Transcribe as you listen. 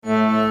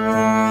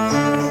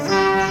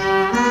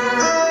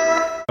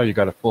Oh, you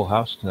got a full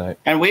house tonight.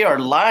 And we are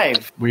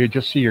live. We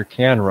just see your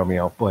can,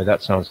 Romeo. Boy,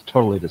 that sounds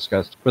totally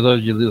disgusting. For those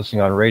of you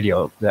listening on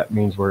radio, that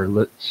means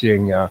we're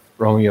seeing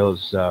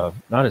Romeo's,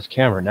 not his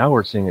camera. Now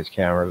we're seeing his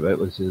camera, but it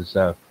was his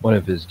one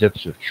of his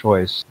dips of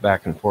choice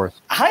back and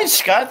forth. Hi,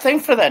 Scott.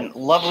 Thanks for that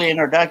lovely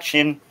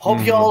introduction. Hope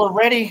you all are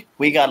ready.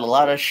 We got a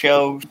lot of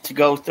show to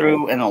go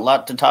through and a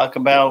lot to talk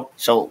about.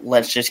 So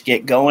let's just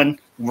get going.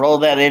 Roll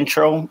that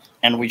intro,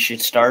 and we should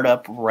start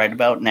up right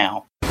about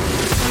now.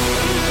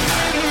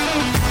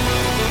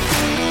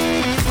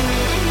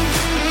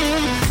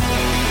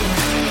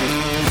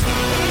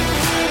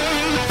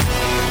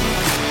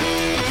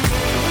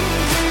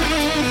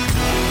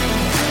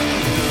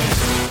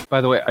 By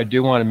the way, I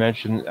do want to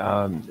mention,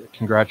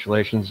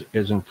 congratulations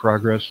is in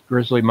progress.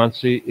 Grizzly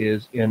Muncie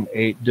is in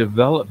a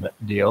development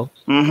deal.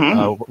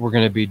 We're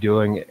going to be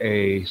doing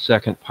a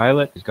second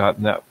pilot. He's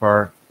gotten that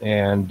far,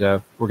 and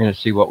we're going to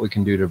see what we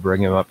can do to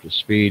bring him up to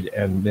speed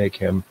and make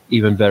him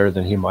even better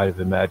than he might have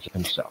imagined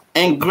himself.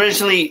 And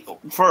Grizzly,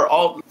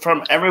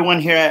 from everyone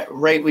here at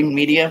Right Wing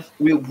Media,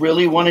 we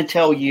really want to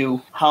tell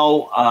you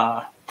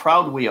how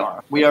proud we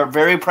are. We are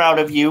very proud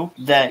of you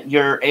that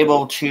you're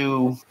able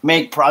to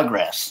make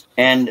progress.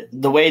 And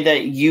the way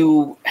that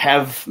you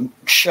have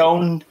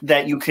shown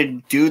that you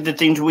could do the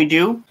things we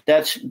do,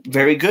 that's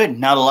very good.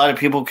 Not a lot of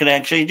people can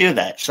actually do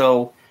that.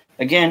 So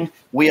again,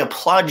 we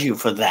applaud you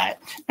for that,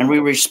 and we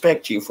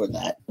respect you for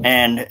that.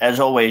 And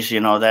as always,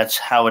 that's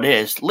how it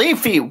is.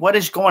 Leafy, what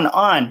is going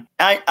on?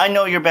 I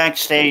know you're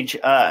backstage,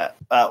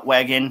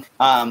 Wagon.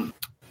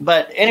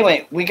 But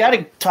anyway, we got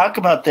to talk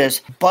about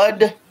this.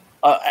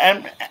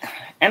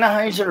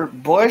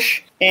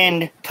 Anheuser-Busch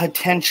and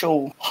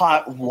potential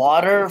hot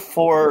water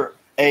for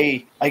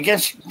the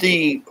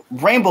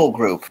Rainbow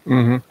Group.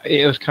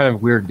 It was kind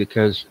of weird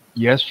because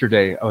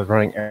yesterday I was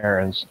running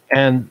errands,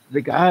 and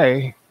the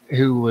guy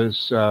who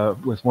was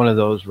with one of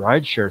those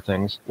rideshare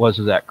things was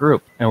of that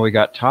group. And we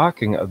got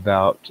talking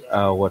about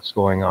what's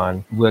going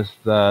on with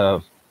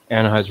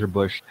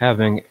Anheuser-Busch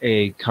having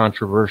a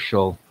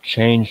controversial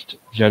changed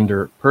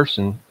gender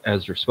person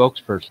as their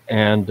spokesperson.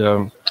 And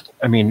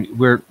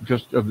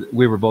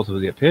we were both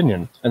of the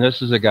opinion, and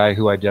this is a guy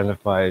who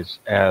identifies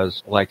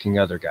as liking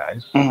other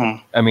guys.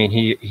 I mean,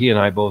 he and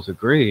I both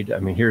agreed. I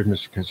mean, here's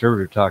Mr.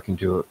 Conservative talking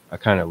to a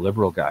kind of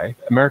liberal guy.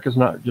 America's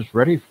not just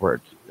ready for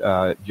it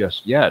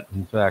just yet.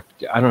 In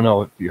fact, I don't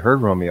know if you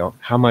heard, Romeo,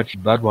 how much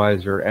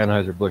Budweiser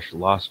Anheuser-Busch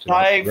lost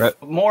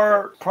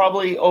to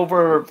probably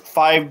over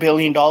 $5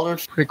 billion.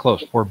 Pretty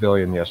close, $4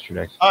 billion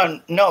yesterday.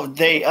 No,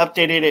 they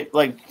updated it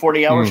like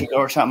 40 hours ago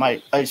or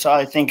something. I saw,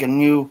 I think, a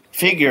new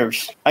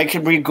figures. I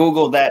could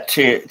re-Google that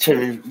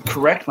to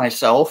correct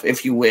myself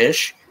if you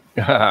wish.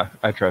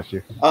 I trust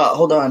you.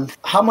 Hold on.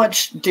 How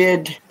much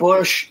did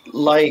Bush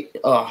like?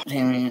 Oh,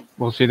 damn it.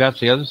 Well, see,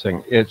 that's the other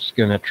thing. It's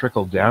going to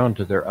trickle down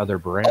to their other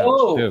brands,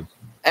 too.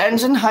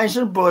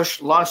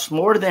 Anheuser-Busch lost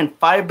more than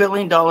 $5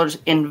 billion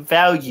in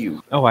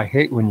value. Oh, I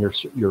hate when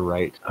you're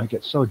right. I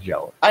get so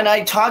jealous. And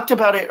I talked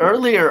about it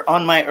earlier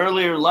on my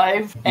earlier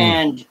live,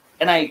 and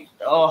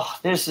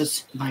this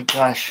is, my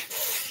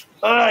gosh.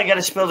 I got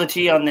to spill the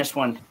tea on this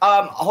one.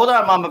 Hold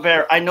on, Mama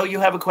Bear. I know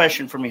you have a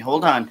question for me.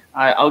 Hold on.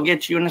 I'll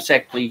get you in a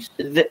sec, please.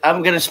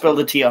 I'm going to spill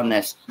the tea on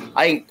this.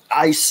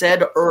 I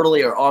said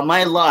earlier on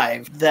my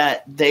live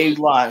that they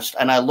lost,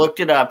 and I looked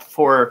it up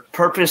for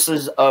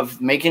purposes of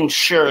making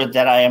sure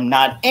that I am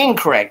not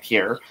incorrect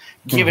here,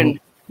 given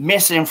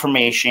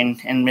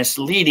misinformation and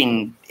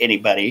misleading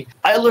anybody.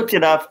 I looked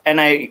it up, and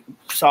I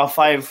saw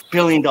 $5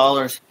 billion,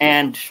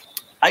 and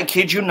I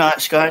kid you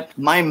not, Scott,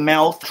 my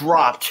mouth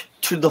dropped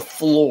to the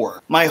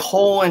floor. My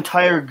whole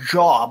entire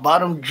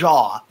bottom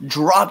jaw,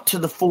 dropped to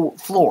the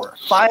floor.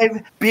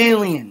 $5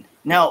 billion.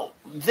 Now,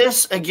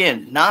 this,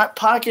 again, not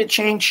pocket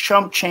change,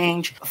 chump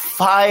change,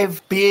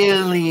 $5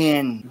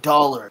 billion.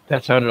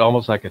 That sounded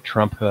almost like a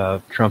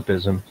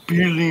Trumpism.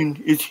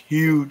 Billion is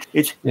huge.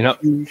 It's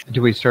huge.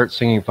 Do we start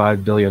singing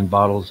 5 billion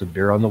bottles of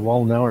beer on the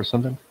wall now or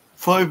something?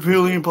 5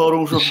 billion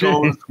bottles of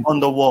dollars on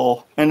the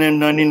wall, and then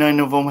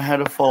 99 of them had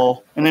to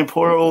fall. And then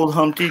poor old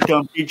Humpty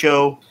Dumpty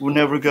Joe, who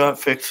never got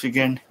fixed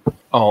again.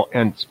 Oh,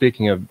 and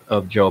speaking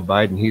of Joe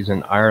Biden, he's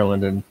in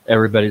Ireland, and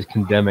everybody's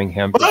condemning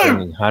him for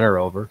bringing Hunter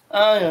over.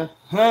 Oh,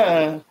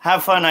 yeah.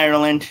 Have fun,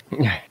 Ireland.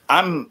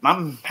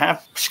 I'm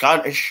half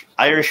Scottish,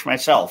 Irish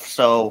myself,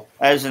 so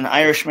as an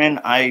Irishman,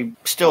 I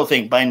still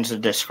think Biden's a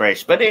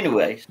disgrace. But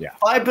anyways,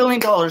 $5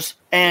 billion,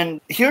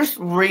 and here's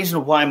the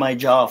reason why my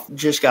jaw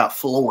just got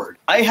floored.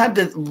 I had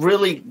to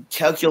really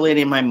calculate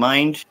in my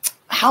mind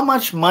how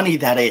much money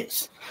that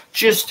is.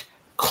 Just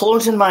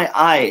closing my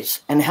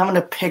eyes and having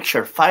a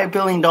picture, $5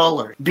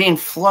 billion being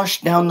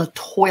flushed down the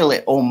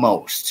toilet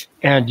almost.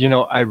 And,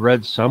 I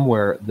read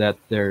somewhere that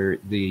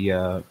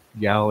the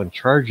gal in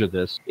charge of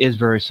this is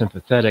very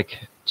sympathetic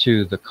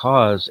to the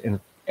cause.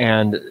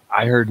 And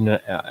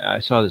I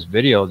saw this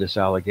video, this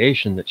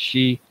allegation that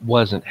she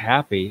wasn't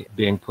happy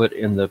being put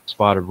in the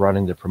spot of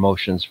running the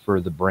promotions for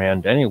the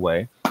brand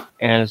anyway.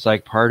 And it's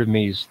like part of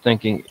me is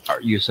thinking,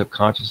 are you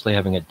subconsciously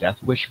having a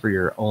death wish for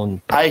your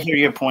own? I hear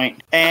your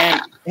point.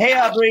 And hey,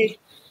 Aubrey.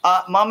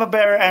 Mama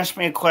Bear asked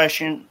me a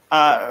question.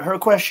 Her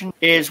question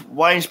is,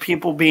 why is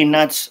people being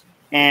nuts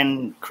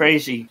and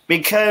crazy?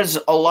 Because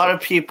a lot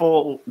of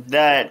people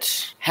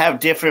that have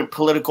different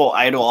political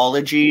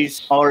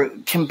ideologies are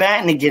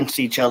combating against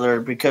each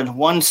other because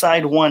one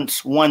side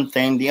wants one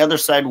thing, the other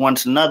side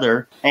wants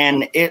another,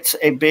 and it's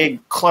a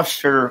big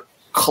cluster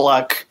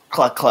cluck.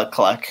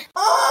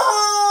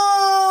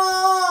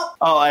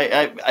 Oh,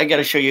 I got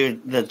to show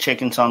you the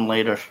chicken song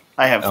later.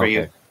 I have for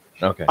you.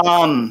 Okay.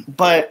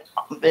 But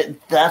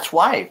that's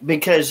why,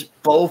 because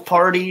both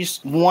parties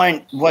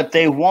want what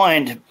they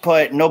want,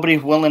 but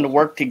nobody's willing to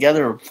work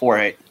together for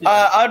it.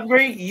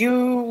 Audrey,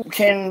 you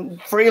can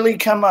freely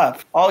come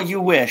up, all you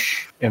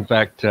wish. In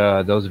fact,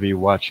 those of you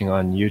watching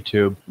on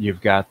YouTube,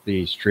 you've got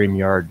the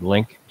StreamYard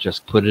link.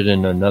 Just put it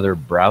in another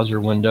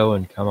browser window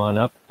and come on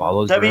up.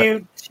 Follow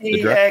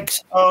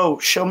WTXO,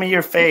 show me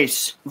your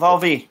face.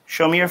 Volvi,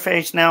 show me your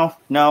face now.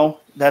 No,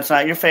 that's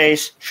not your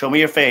face. Show me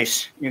your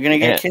face. You're going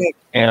to get kicked.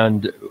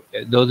 And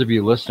those of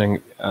you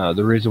listening,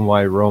 the reason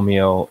why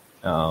Romeo,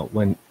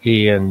 when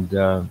he and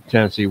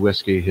Tennessee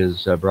Whiskey,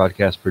 his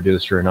broadcast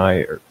producer, and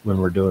I, when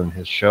we're doing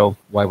his show,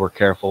 why we're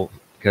careful,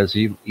 because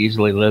he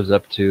easily lives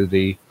up to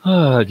the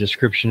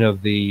description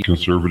of the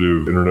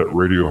conservative internet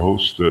radio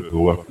host that the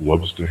left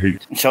loves to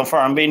hate. So far,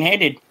 I'm being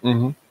hated.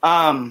 Mm-hmm.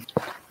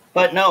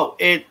 But no,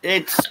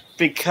 it's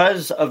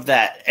because of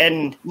that.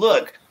 And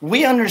look,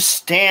 we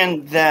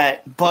understand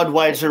that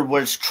Budweiser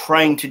was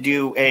trying to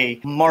do a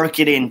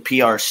marketing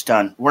PR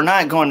stunt. We're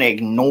not going to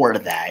ignore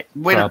that.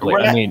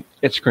 I mean,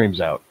 it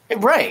screams out.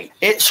 Right.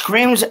 It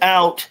screams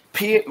out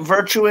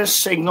virtuous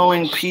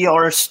signaling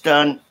PR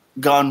stunt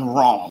gone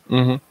wrong.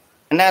 Mm-hmm.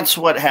 And that's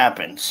what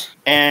happens.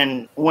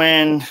 And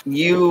when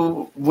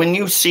you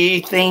see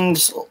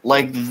things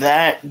like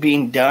that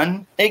being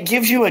done, it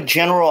gives you a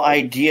general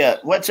idea.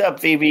 What's up,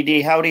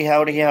 VVD?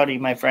 Howdy,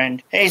 my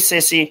friend. Hey,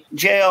 Sissy.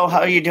 JL, how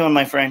are you doing,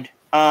 my friend?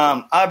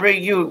 Aubrey,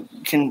 you're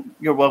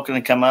welcome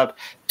to come up.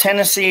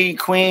 Tennessee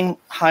Queen,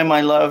 hi, my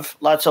love.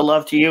 Lots of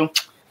love to you.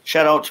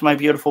 Shout out to my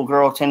beautiful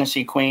girl,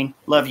 Tennessee Queen.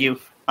 Love you.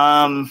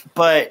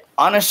 But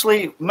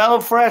honestly,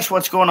 Mellow Fresh,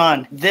 what's going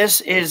on? This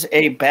is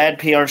a bad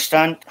PR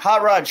stunt.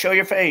 Hot Rod, show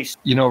your face.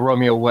 You know,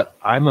 Romeo, what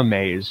I'm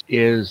amazed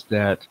is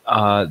that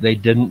they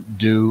didn't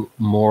do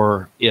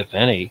more, if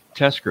any,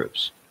 test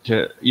groups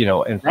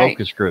and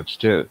focus groups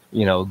to,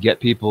 get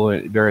people,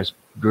 various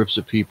groups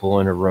of people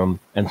in a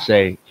room and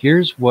say,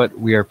 here's what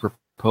we are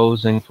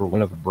proposing for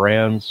one of the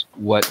brands.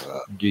 What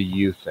do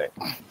you think?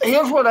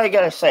 Here's what I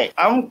gotta say.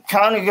 I'm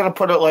kind of gonna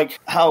put it like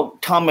how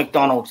Tom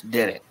McDonald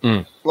did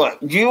it. Look,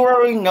 you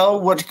already know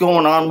what's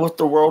going on with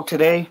the world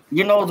today.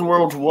 You know the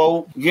world's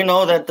woke. You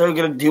know that they're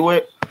gonna do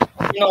it.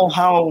 You know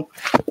how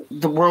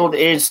the world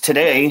is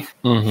today.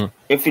 Mm-hmm.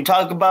 If you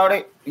talk about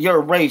it,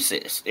 you're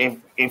racist.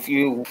 If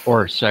you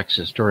or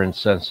sexist or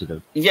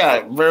insensitive.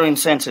 Yeah, very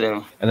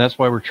insensitive. And that's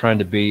why we're trying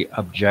to be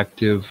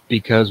objective,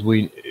 because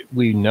we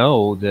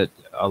know that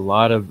a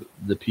lot of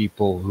the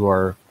people who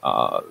are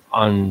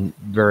on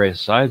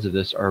various sides of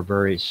this are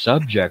very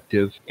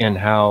subjective in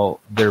how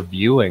they're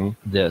viewing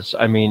this.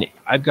 I mean,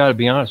 I've got to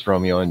be honest,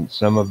 Romeo, and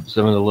some of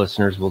the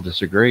listeners will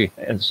disagree,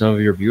 and some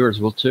of your viewers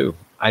will too.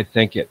 I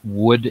think it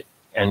would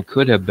and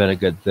could have been a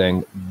good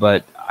thing,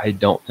 but I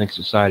don't think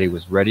society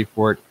was ready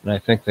for it. And I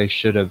think they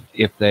should have,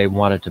 if they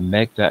wanted to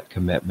make that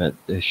commitment,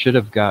 they should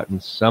have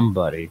gotten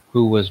somebody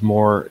who was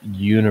more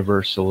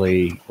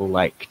universally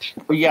liked.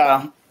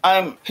 Yeah.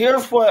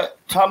 Here's what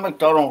Tom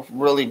McDonald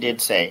really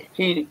did say.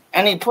 He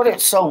put it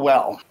so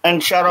well.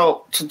 And shout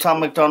out to Tom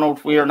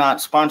McDonald. We are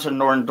not sponsored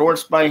nor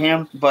endorsed by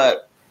him,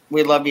 but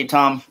we love you,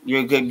 Tom.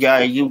 You're a good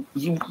guy.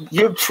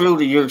 You're true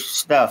to your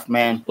stuff,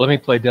 man. Let me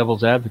play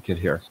devil's advocate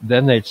here.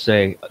 Then they'd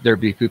say,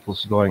 there'd be people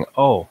going,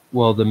 oh,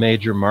 well, the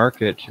major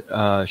market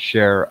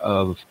share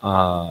of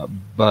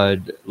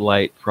Bud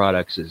Light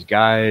products is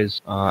guys,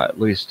 at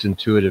least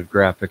Intuitive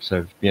Graphics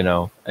and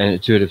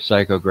Intuitive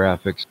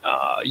Psychographics.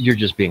 You're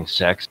just being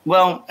sexist.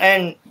 Well,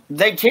 and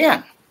they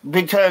can.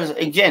 Because,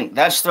 again,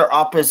 that's their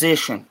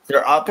opposition.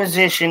 Their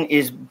opposition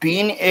is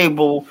being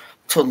able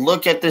to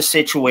look at the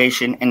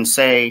situation and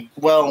say,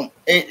 well,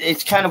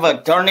 it's kind of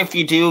a darn if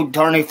you do,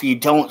 darn if you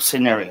don't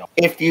scenario.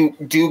 If you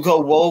do go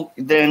woke,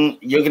 then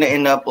you're going to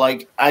end up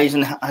like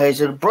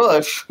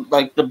Anheuser-Busch,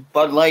 like the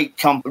Bud Light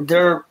company.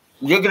 You're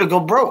going to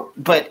go broke.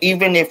 But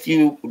even if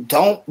you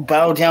don't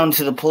bow down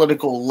to the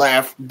political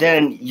left,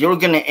 then you're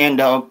going to end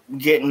up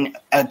getting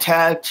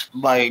attacked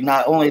by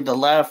not only the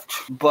left,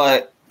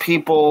 but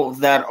people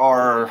that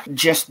are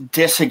just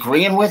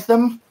disagreeing with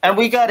them. And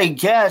we got a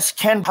guest.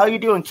 Ken, how you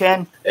doing,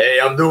 Ken? Hey,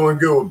 I'm doing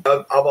good.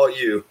 How about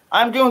you?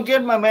 I'm doing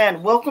good, my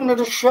man. Welcome to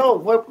the show.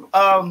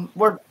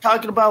 We're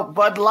talking about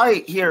Bud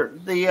Light here,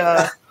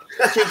 the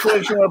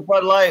situation with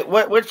Bud Light.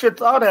 What's your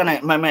thought on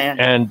it, my man?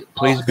 And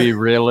please be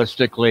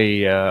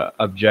realistically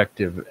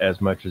objective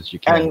as much as you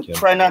can. And Ken,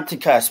 try not to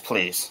cuss,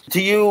 please.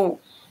 Do you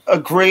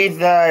agree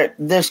that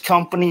this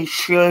company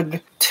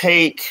should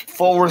take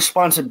full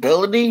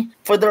responsibility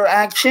for their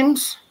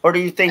actions, or do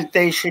you think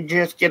they should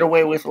just get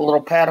away with a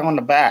little pat on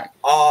the back?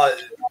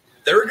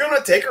 they're going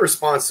to take a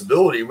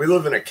responsibility. We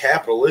live in a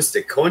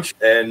capitalistic country,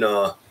 and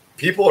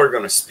people are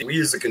going to speak. We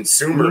as the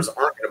consumers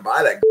aren't going to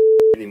buy that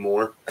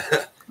anymore.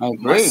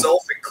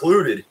 Myself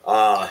included.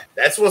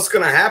 That's what's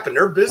going to happen.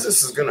 Their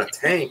business is going to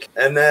tank.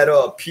 And that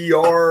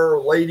PR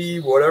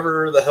lady,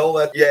 whatever the hell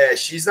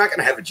she's not going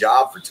to have a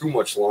job for too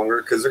much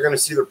longer because they're going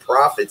to see their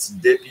profits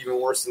dip even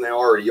worse than they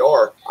already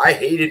are. I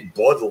hated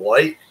Bud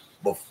Light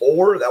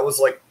before. That was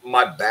like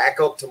my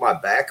backup to my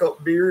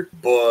backup beer.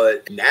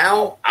 But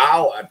now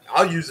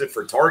I'll use it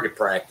for target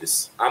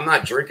practice. I'm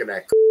not drinking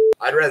that.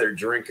 I'd rather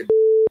drink it.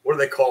 What do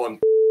they call them?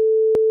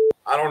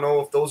 I don't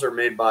know if those are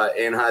made by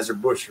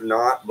Anheuser-Busch or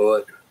not,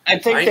 but I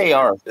think they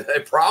are.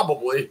 It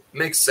probably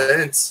makes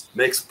sense.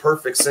 Makes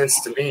perfect sense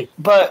to me.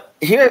 But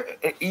here,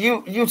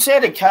 you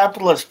said a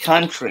capitalist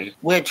country,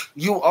 which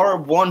you are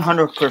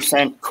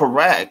 100%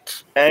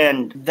 correct.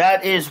 And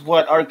that is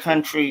what our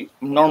country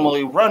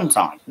normally runs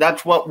on.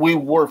 That's what we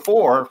were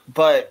for.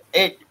 But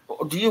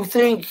do you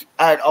think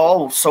at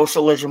all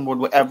socialism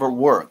would ever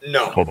work?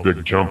 No. Called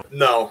Big Jump.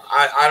 No,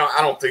 I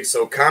don't think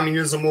so.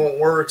 Communism won't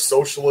work.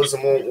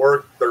 Socialism won't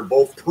work. They're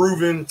both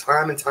proven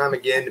time and time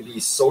again to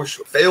be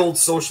failed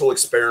social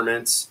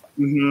experiments.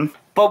 Mm-hmm.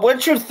 But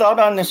what's your thought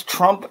on this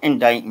Trump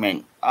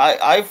indictment?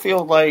 I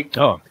feel like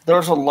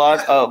there's a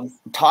lot of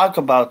talk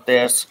about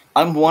this.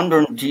 I'm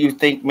wondering, do you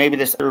think maybe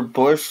this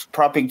Bush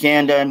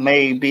propaganda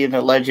may be an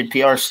alleged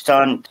PR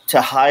stunt to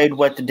hide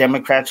what the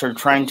Democrats are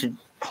trying to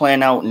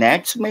plan out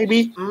next,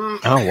 maybe?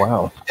 Oh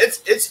wow,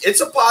 it's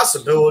a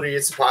possibility.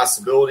 It's a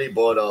possibility,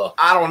 but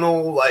I don't know,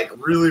 like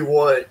really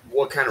what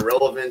kind of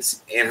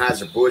relevance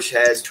Anheuser-Busch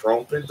has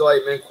Trump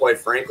indictment. Quite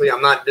frankly,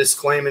 I'm not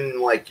disclaiming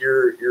like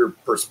your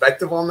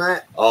perspective on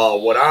that.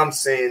 What I'm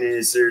saying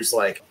is, there's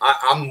like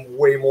I'm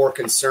way more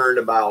concerned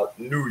about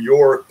New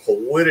York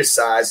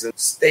politicizing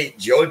state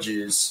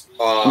judges.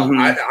 I think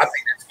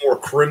that's more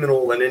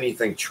criminal than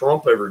anything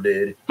Trump ever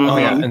did. Oh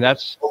yeah, and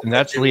that's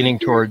leaning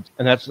towards,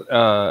 and that's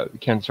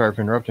Ken, sorry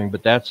for interrupting,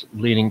 but that's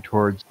leaning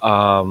towards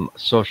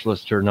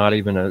socialist, or not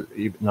even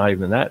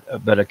that,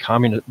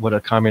 but what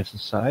a communist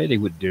society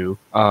would do,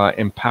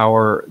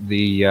 empower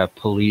the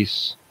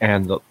police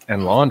and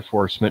law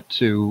enforcement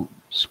to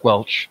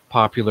squelch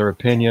popular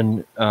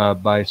opinion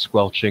by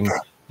squelching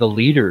the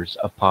leaders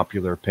of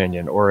popular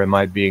opinion. Or am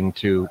I being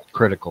too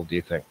critical, do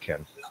you think,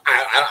 Ken?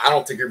 I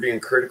don't think you're being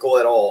critical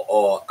at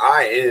all.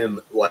 I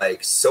am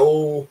like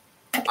so.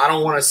 I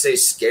don't want to say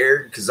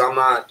scared because I'm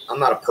not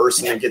a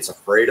person that gets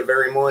afraid of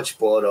very much.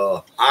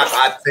 But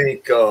I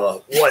think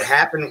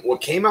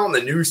what came out in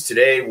the news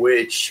today,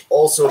 which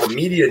also the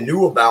media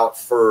knew about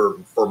for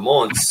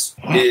months,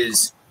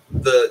 is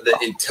the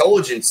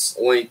intelligence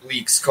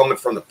leaks coming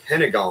from the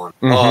Pentagon.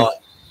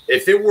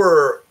 If it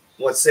were,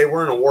 let's say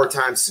we're in a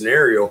wartime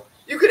scenario,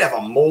 you could have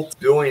a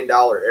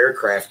multi-billion-dollar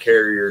aircraft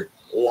carrier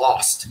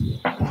lost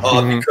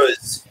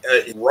because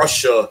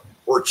Russia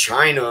or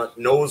China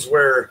knows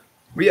where.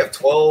 We have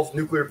 12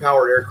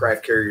 nuclear-powered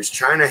aircraft carriers.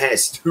 China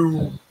has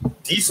 2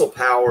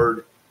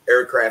 diesel-powered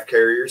aircraft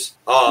carriers,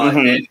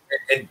 and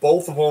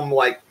both of them,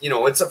 like,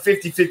 it's a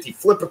 50-50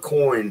 flip a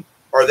coin.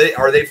 Are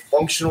they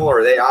functional?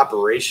 Are they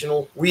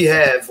operational? We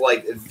have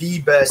like the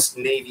best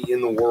Navy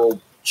in the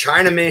world.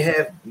 China may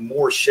have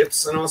more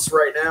ships than us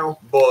right now,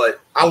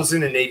 but I was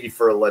in the Navy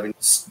for 11.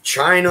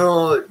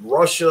 China,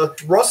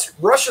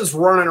 Russia's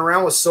running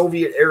around with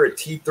Soviet-era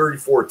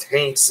T-34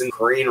 tanks in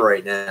Ukraine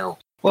right now.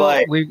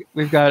 Well,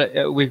 we've got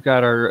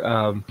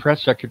our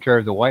press secretary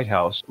of the White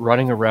House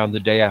running around the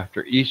day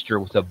after Easter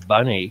with a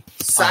bunny.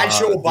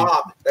 Sideshow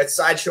Bob. That's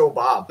Sideshow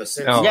Bob.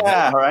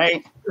 Yeah,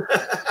 right.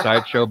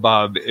 Sideshow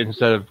Bob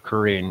instead of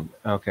Karine.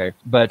 Okay,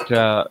 but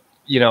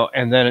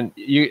and then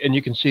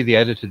you can see the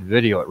edited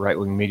video at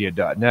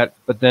rightwingmedia.net.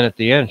 But then at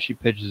the end, she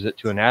pitches it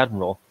to an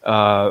admiral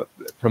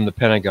from the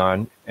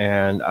Pentagon,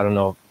 and I don't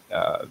know.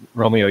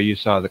 Romeo, you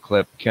saw the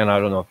clip. Ken, I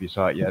don't know if you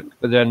saw it yet.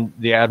 But then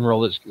the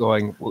admiral is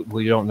going,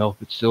 well, you don't know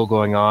if it's still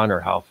going on or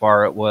how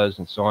far it was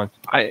and so on.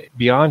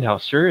 Beyond how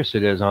serious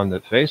it is on the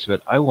face of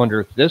it, I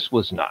wonder if this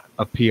was not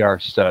a PR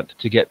stunt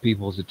to get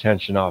people's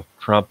attention off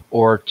Trump,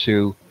 or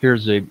to,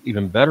 here's a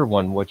even better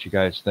one, what you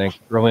guys think.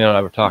 Romeo and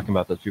I were talking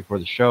about this before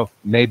the show.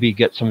 Maybe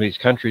get some of these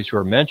countries who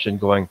are mentioned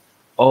going,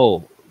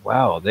 oh,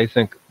 wow, they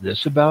think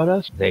this about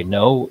us? They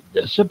know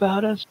this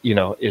about us?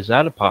 Is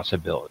that a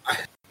possibility?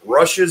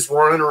 Russia's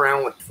running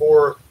around with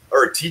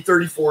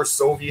T-34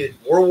 Soviet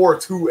World War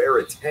II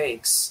era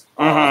tanks.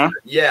 They're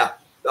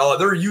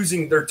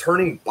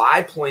turning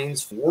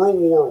biplanes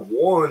World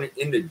War I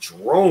into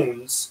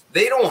drones.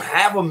 They don't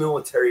have a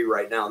military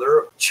right now.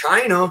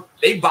 China,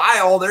 they buy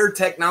all their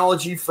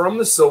technology from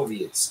the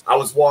Soviets. I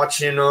was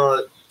watching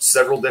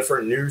several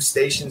different news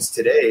stations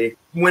today.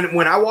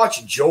 When I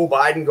watch Joe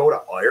Biden go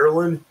to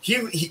Ireland,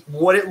 he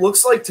what it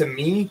looks like to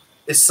me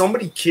is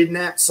somebody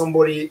kidnapped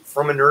somebody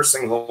from a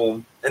nursing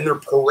home and they're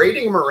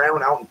parading him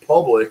around out in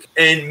public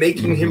and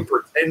making him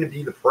pretend to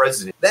be the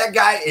president. That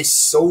guy is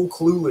so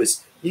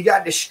clueless.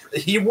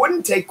 He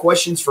wouldn't take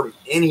questions from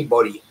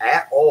anybody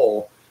at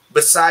all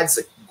besides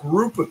a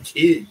group of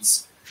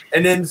kids.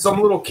 And then some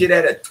little kid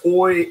had a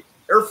toy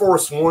Air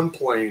Force One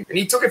plane, and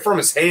he took it from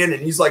his hand,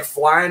 and he's like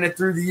flying it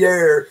through the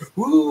air.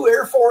 Woo,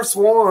 Air Force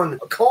One!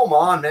 Come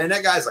on, man,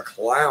 that guy's a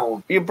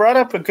clown. You brought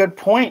up a good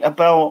point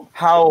about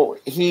how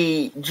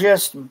he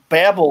just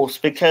babbles,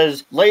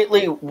 because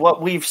lately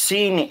what we've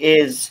seen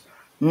is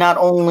not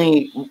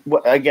only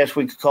what I guess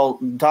we could call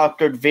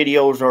doctored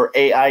videos or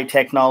AI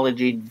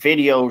technology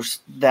videos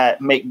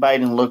that make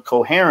Biden look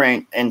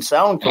coherent and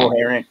sound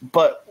coherent,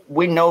 but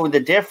we know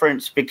the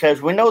difference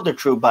because we know the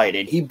true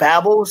Biden. He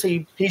babbles,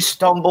 he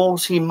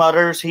stumbles, he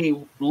mutters, he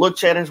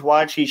looks at his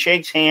watch, he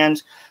shakes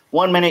hands.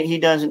 1 minute he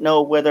doesn't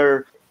know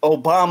whether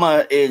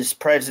Obama is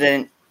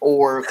president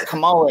or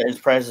Kamala is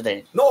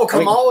president. No,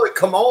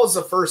 Kamala's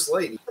the first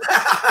lady.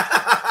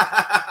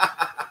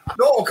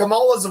 No,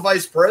 Kamala's the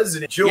vice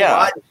president.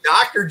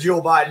 Dr.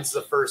 Jill Biden's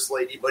the first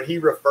lady, but he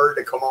referred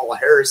to Kamala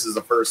Harris as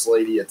the first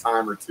lady a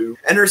time or two.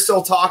 And they're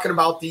still talking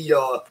about the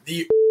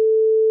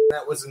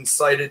that was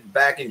incited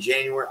back in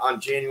January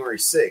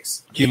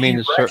 6th. Do you mean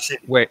the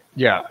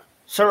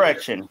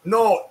Surrection.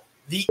 No,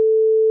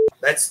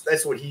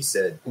 that's what he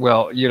said.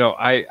 Well,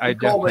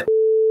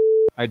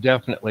 I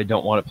definitely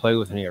don't want to play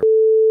with any,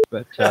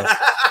 but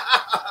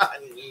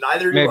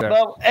neither do I.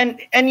 Well,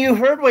 and you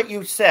heard what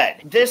you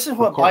said. This is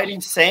what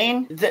Biden's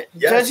saying.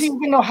 Does he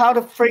even know how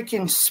to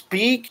freaking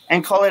speak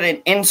and call it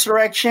an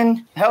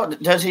insurrection? Hell,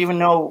 does he even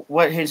know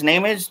what his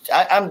name is?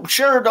 I'm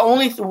sure the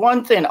only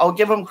one thing, I'll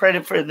give him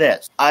credit for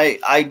this.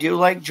 I do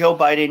like Joe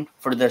Biden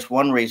for this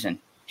one reason.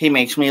 He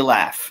makes me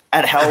laugh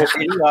at how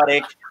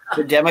idiotic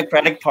the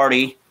Democratic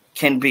Party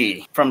can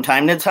be. From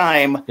time to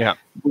time,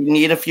 we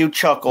need a few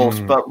chuckles,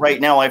 but right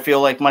now I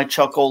feel like my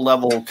chuckle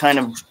level kind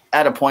of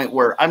at a point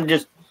where I'm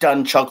just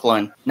done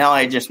chuckling. Now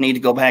I just need to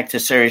go back to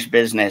serious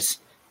business.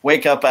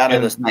 Wake up out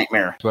of this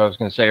nightmare. That's what I was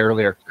going to say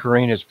earlier.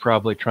 Karine is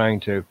probably trying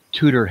to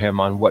tutor him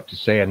on what to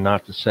say and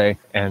not to say,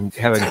 and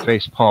having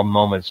facepalm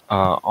moments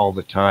all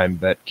the time.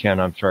 But Ken,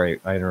 I'm sorry,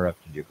 I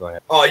interrupted you. Go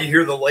ahead. Oh, you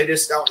hear the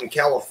latest out in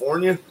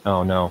California?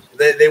 Oh no,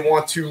 they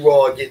want to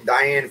get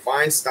Dianne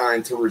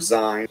Feinstein to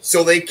resign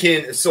so they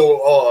can.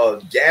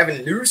 So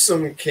Gavin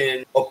Newsom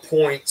can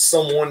appoint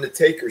someone to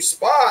take her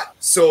spot,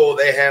 so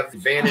they have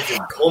advantage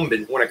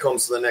incumbent when it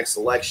comes to the next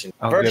election.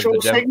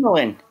 Virtual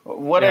signaling.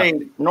 What a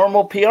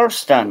normal PR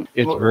stunt.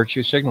 It's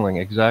virtue signaling,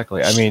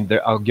 exactly. I mean,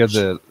 I'll give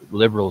the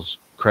liberals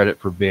credit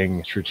for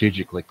being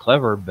strategically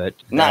clever, but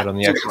not on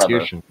the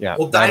execution. Yeah.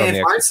 Well,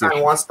 Dianne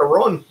Feinstein wants to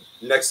run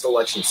next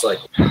election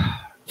cycle.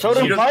 So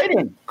does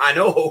Biden. I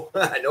know.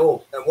 And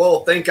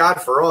well, thank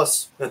God for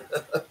us.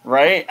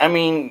 Right? I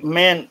mean,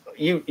 man,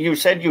 you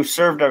said you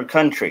served our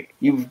country.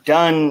 You've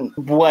done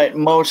what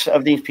most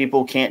of these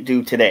people can't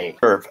do today.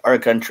 Serve our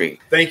country.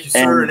 Thank you,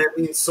 sir. And that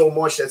means so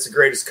much. That's the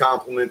greatest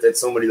compliment that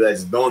somebody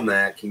that's done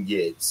that can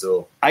get.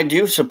 So I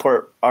do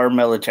support our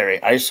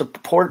military. I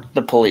support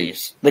the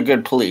police, the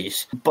good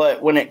police.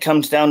 But when it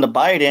comes down to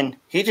Biden,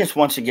 he just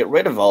wants to get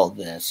rid of all of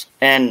this.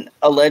 And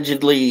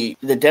allegedly,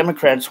 the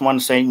Democrats want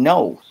to say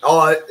no.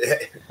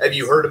 Have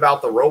you heard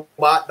about the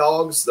robot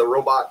dogs, the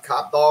robot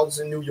cop dogs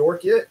in New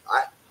York yet?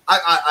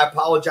 I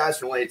apologize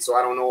for late, so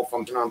I don't know if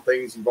I'm on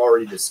things you've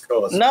already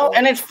discussed. No,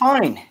 and it's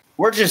fine.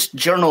 We're just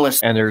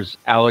journalists. And there's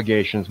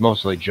allegations,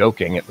 mostly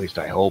joking, at least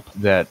I hope,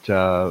 that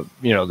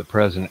the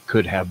president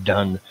could have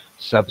done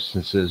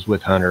substances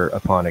with Hunter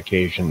upon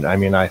occasion. I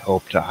mean, I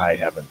hope to high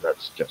heaven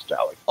that's just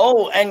allegation.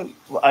 Oh, and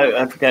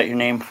I forgot your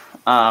name.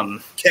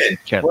 Ken.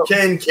 Well,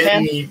 Ken,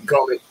 you can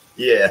call me.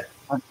 Yeah.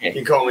 Okay. You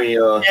can call me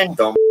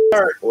dumb.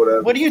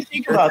 Whatever. What do you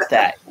think about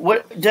that?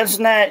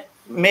 Doesn't that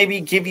maybe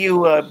give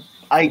you a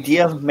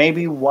idea of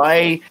maybe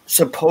why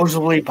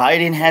supposedly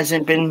Biden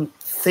hasn't been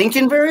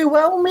thinking very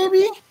well,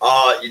 maybe?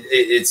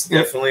 It's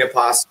definitely a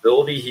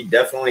possibility. He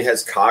definitely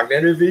has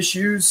cognitive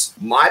issues.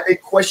 My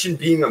big question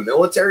being a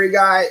military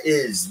guy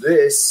is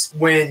this.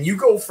 When you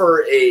go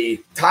for a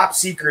top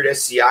secret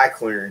SCI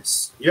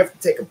clearance, you have to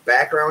take a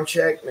background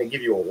check and they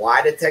give you a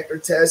lie detector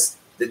test.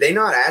 Did they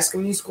not ask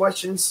him these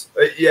questions?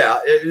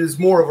 Yeah, it is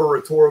more of a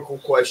rhetorical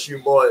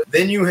question. But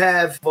then you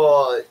have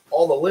all the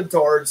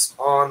libtards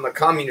on the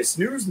Communist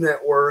News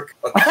Network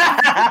or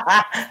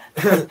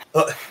the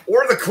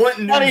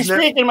Clinton News Network. He's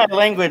speaking my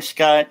language,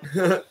 Scott.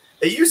 It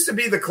used to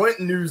be the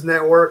Clinton News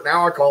Network.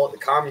 Now I call it the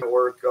Communist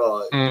Network.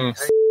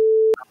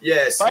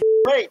 Yes.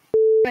 Right.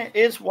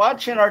 Is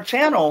watching our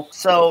channel,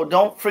 so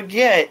don't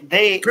forget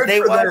they Good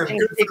for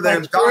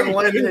them. Don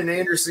Lemon and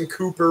Anderson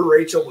Cooper,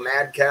 Rachel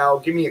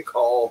Madcow, give me a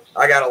call.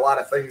 I got a lot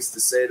of things to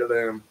say to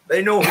them.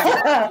 They know.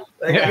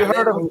 You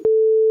heard of him.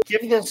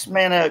 Give this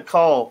man a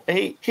call.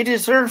 He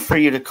deserves for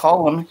you to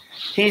call him.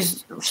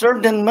 He's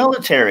served in the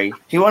military.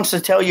 He wants to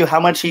tell you how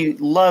much he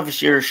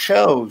loves your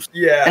shows.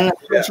 Yeah. And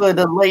especially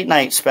the late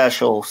night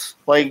specials,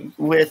 like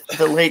with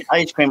the late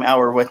ice cream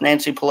hour with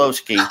Nancy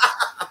Pelosi.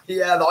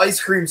 Yeah, the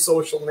ice cream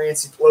social,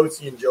 Nancy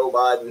Pelosi and Joe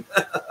Biden.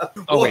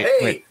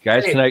 Wait,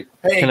 guys, can I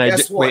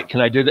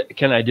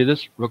do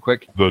this real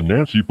quick? The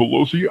Nancy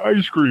Pelosi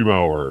ice cream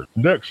hour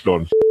next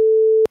on.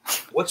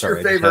 What's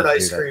your favorite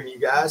ice cream, you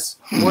guys?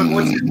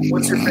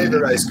 What's your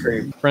favorite ice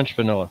cream? French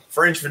vanilla.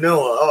 French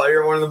vanilla. Oh,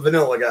 you're one of the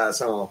vanilla guys,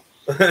 huh?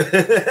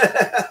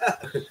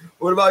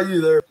 What about you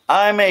there?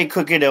 I'm a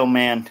cookie dough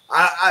man.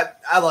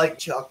 I like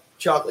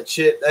chocolate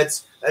chip.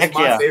 That's my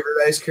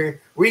favorite ice cream.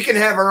 We can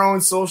have our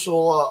own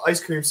social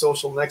ice cream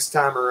social next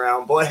time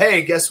around. But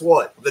hey, guess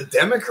what? The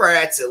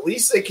Democrats, at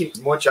least they can eat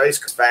as much ice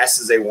cream as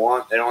fast as they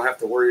want. They don't have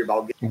to worry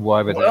about getting.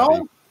 Why would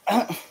that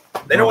be?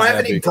 They don't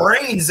have any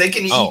brains. They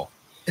can eat.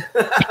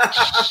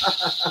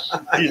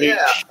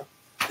 Yeah.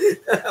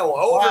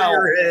 Over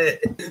your head.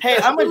 Hey,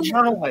 I'm a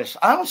journalist.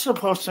 I'm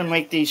supposed to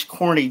make these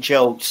corny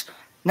jokes.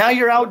 Now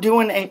you're out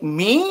doing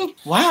me?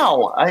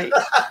 Wow.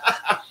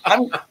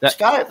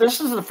 Scott,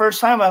 this is the first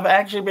time I've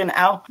actually been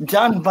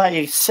outdone by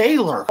a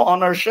sailor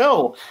on our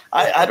show.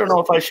 I don't know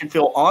if I should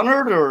feel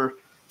honored or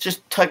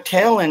just tuck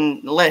tail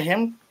and let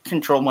him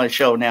control my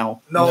show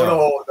now.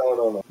 No.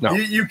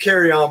 You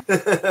carry on.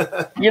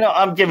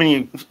 I'm giving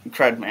you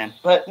cred, man.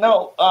 But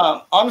no,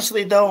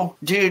 honestly though,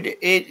 dude,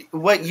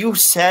 what you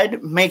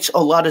said makes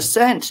a lot of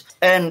sense.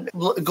 And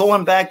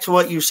going back to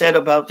what you said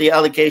about the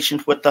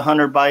allegations with the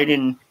Hunter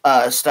Biden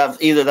stuff,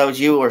 either that was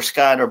you or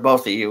Scott or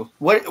both of you.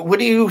 What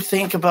do you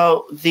think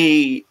about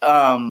the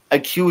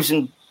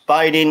accusing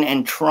Biden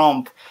and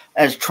Trump,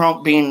 as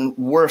Trump being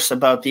worse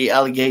about the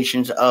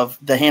allegations of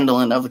the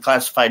handling of the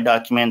classified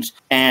documents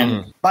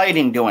and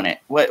Biden doing it?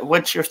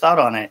 What's your thought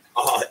on it?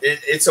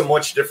 It's a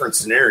much different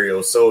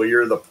scenario. So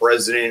you're the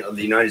president of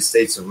the United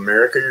States of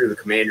America. You're the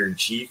commander in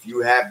chief.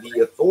 You have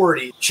the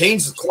authority to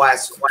change the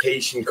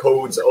classification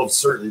codes of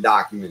certain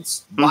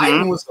documents.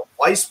 Biden was the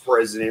vice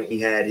president. He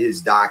had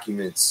his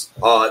documents.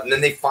 And then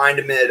they find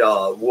him at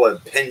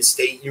Penn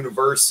State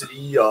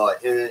University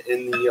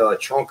in the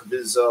trunk of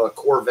his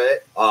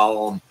Corvette.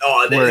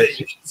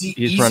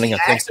 He's running a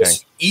think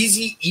tank.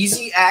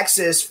 Easy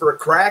access for a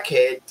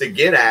crackhead to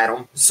get at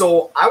him.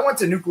 So I went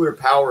to nuclear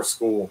power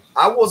school.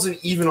 I wasn't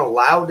even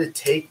allowed to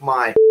take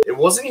it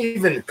wasn't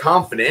even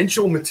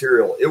confidential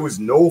material. It was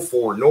no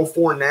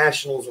foreign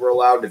nationals were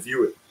allowed to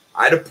view it.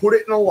 I had to put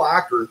it in a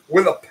locker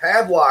with a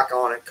padlock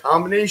on it,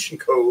 combination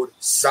code,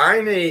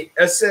 sign a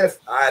SF,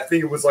 I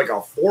think it was like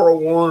a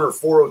 401 or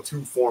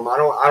 402 form. I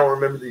don't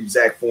remember the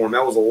exact form.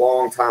 That was a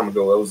long time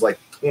ago. That was like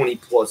 20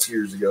 plus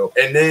years ago.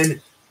 And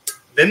then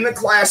the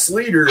class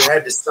leader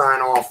had to sign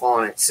off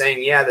on it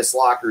saying, yeah, this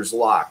locker's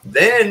locked.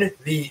 Then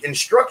the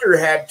instructor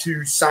had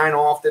to sign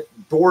off that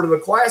the door to the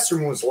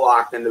classroom was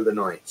locked into the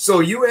night. So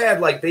you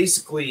had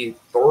basically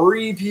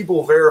 3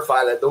 people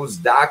verify that those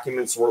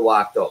documents were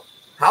locked up.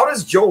 How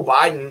does Joe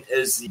Biden,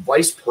 as the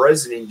vice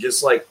president,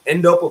 just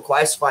end up with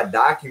classified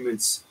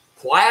documents?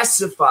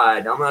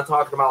 Classified. I'm not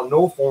talking about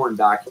no foreign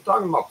documents. I'm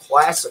talking about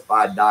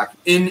classified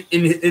documents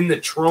in the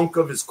trunk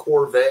of his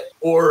Corvette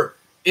or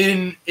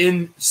in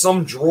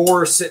some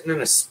drawer sitting in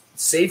a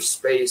safe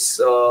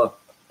space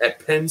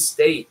at Penn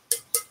State.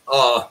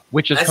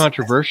 Which is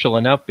controversial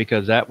enough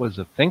because that was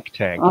a think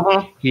tank.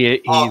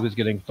 He was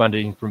getting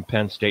funding from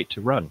Penn State to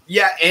run.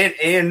 Yeah,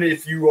 and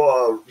if you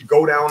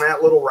go down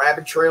that little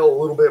rabbit trail a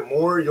little bit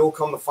more, you'll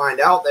come to find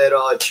out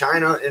that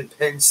China and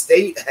Penn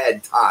State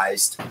had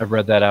ties. I've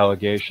read that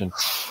allegation.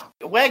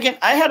 Wagon,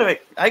 I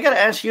got to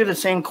ask you the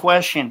same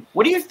question.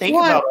 What do you think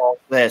about all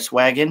this,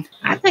 Wagon?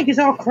 I think it's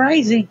all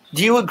crazy.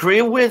 Do you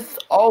agree with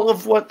all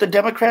of what the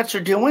Democrats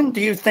are doing?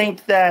 Do you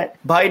think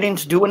that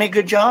Biden's doing a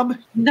good job?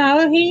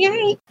 No, he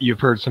ain't.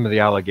 You've heard some of the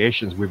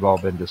allegations we've all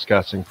been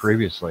discussing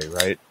previously,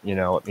 right?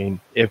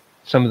 If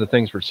some of the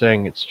things we're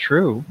saying it's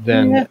true,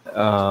 then,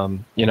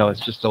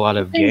 it's just a lot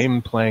of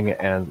game playing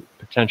and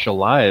potential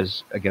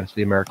lies against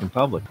the American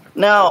public.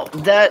 Now,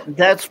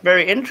 that's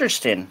very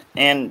interesting.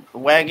 And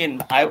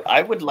Wagon,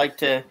 I would like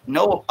to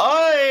know,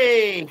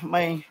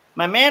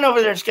 my man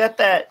over there's got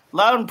that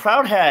loud and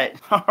proud hat.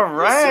 All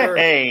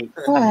right.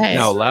 Yes,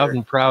 no, loud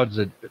and proud's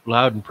a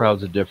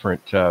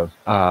different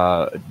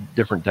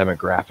different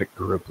demographic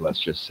group, let's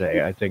just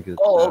say. I think it's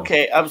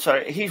okay. I'm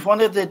sorry. He's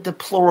one of the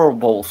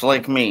deplorables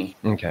like me.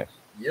 Okay.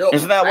 Yep.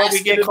 Isn't that what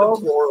we get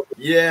called?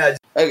 Yeah.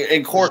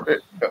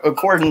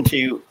 According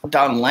to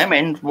Don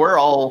Lemon, we're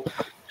all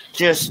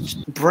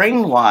just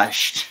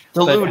brainwashed,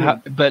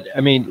 deluded. But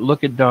I mean,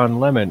 look at Don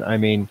Lemon. I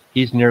mean,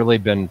 he's nearly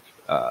been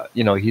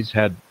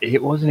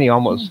wasn't he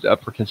almost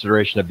up for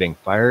consideration of being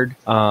fired?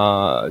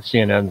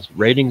 CNN's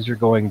ratings are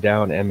going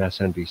down.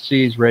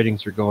 MSNBC's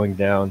ratings are going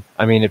down.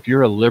 I mean, if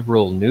you're a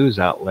liberal news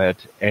outlet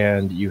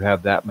and you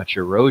have that much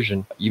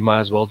erosion, you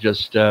might as well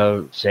just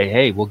say,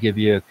 hey, we'll give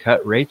you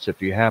cut rates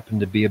if you happen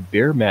to be a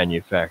beer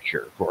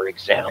manufacturer, for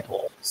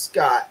example.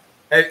 Scott,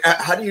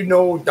 how do you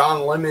know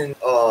Don Lemon?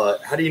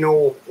 How do you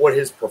know what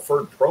his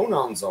preferred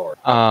pronouns are?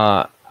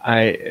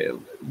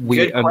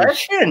 Good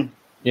question.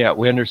 Yeah,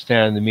 we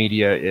understand the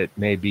media. It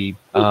may be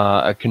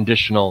a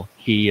conditional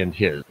he and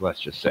his, let's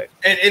just say.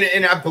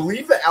 And I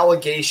believe the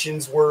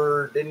allegations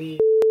were, didn't he?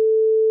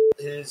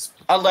 His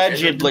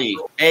allegedly.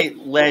 That's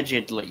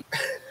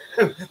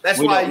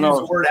We why I don't use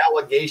know. the word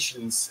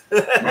allegations.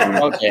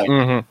 Okay.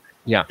 Mm-hmm.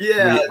 Yeah.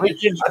 Yeah.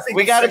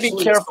 We got to be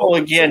careful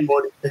again.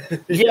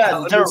 Yeah,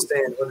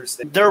 understand.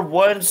 There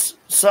was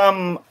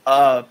some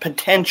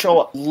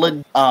potential,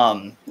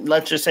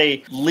 let's just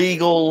say,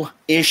 legal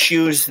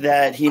issues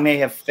that he may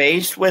have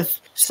faced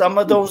with some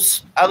of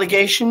those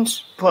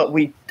allegations, but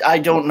I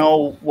don't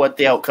know what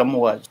the outcome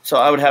was, so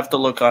I would have to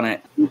look on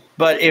it.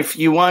 But if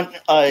you want,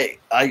 I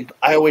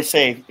always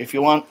say, if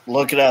you want,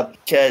 look it up,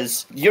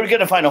 because you're going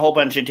to find a whole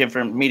bunch of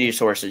different media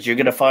sources. You're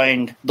going to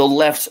find the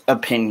left's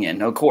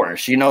opinion, of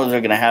course. You know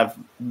they're going to have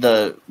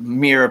the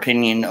mere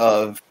opinion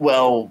of,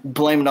 well,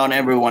 blame it on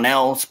everyone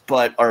else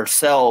but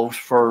ourselves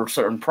for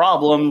certain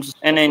problems.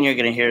 And then you're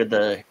going to hear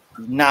the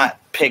not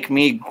pick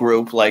me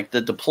group, like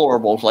the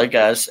deplorables like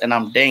us, and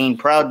I'm dang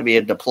proud to be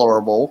a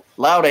deplorable,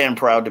 loud and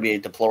proud to be a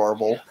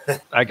deplorable.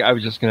 I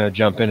was just going to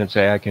jump in and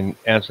say I can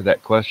answer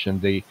that question.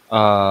 The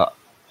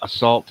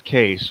assault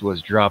case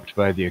was dropped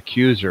by the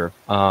accuser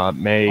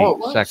May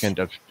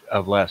 2nd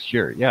of last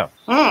year. Yeah.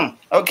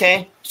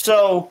 Okay.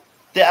 So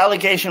the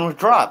allegation was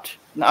dropped.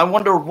 I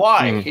wonder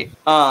why.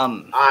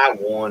 I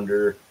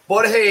wonder.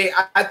 But hey,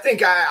 I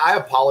think I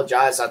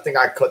apologize. I think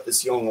I cut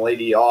this young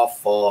lady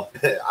off.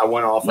 I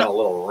went off on a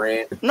little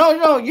rant.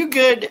 No, you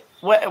good.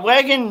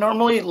 Wagon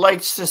normally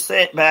likes to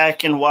sit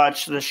back and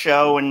watch the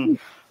show and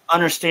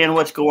understand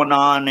what's going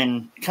on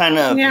and kind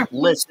of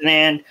listen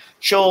in.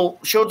 She'll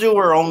do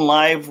her own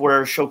live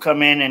where she'll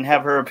come in and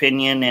have her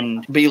opinion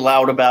and be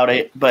loud about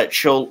it, but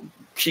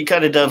she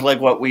kind of does like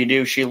what we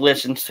do. She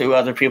listens to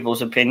other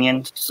people's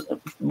opinions.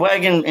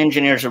 Wagon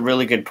Engineer's a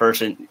really good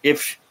person.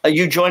 If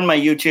you join my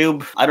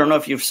YouTube, I don't know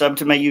if you've subbed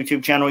to my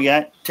YouTube channel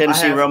yet,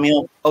 Tennessee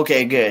Romeo.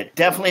 Okay, good.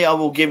 Definitely I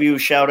will give you a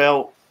shout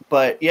out.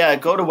 But yeah,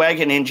 go to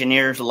Wagon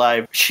Engineers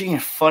Live. She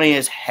is funny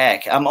as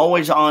heck. I'm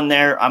always on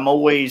there. I'm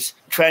always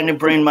trying to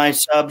bring my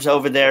subs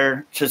over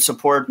there to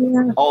support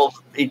all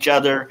each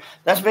other.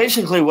 That's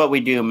basically what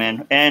we do,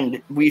 man.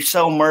 And we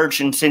sell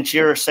merch. And since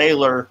you're a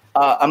sailor,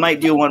 I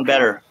might do one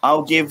better.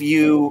 I'll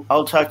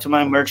talk to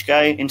my merch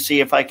guy and see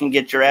if I can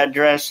get your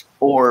address,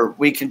 or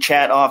we can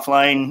chat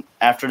offline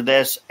after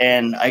this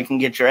and I can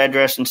get your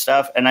address and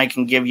stuff and I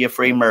can give you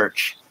free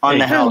merch on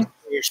the house.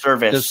 Your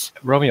service.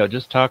 Romeo,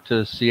 just talk to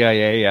the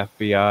CIA,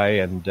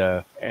 FBI, and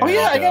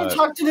I got to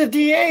talk to the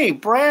DA,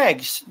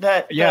 Braggs.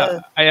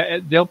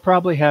 They'll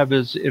probably have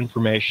his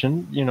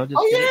information.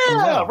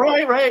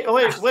 Right. Wait.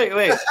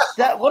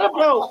 What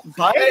about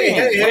Biden?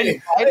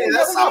 Hey,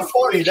 that's not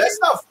funny. That's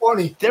not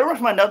funny. There was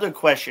my other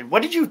question.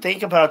 What did you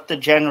think about the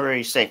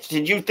January 6th?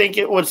 Did you think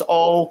it was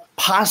all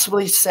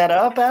possibly set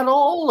up at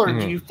all, or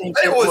do you think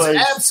it was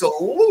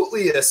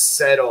absolutely a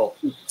setup?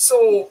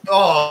 So,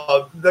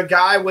 the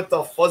guy with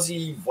the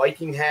fuzzy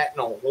Viking hat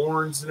and the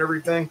horns and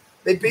everything.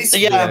 They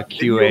basically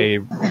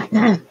QA.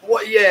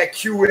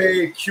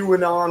 QA,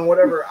 QAnon,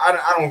 whatever.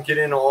 I don't get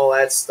into all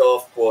that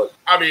stuff, but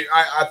I mean,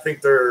 I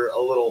think they're a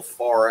little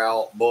far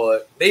out.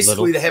 But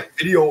basically, they have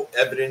video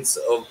evidence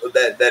of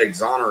that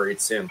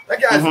exonerates him.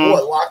 That guy's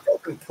locked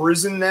up in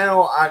prison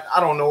now. I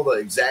don't know the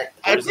exact.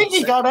 I think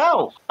he got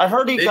out. I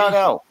heard he got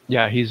out.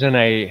 Yeah, he's in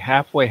a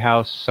halfway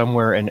house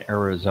somewhere in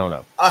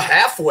Arizona. A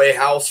halfway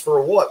house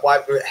for what?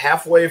 Why,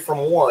 halfway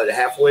from what?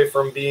 Halfway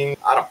from being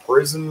out of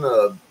prison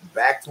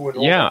back to an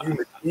old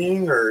human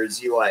being, or is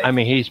he like? I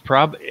mean, it's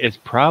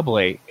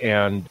probably,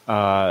 and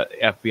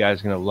FBI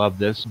is going to love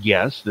this.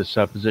 Yes, this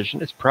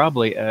supposition. It's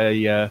probably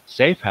a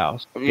safe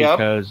house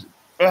because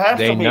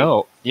they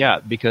know. Yeah,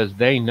 because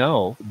they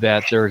know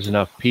that there's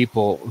enough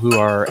people who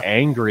are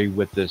angry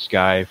with this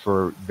guy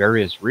for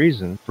various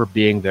reasons for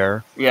being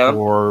there,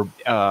 or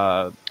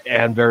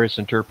and various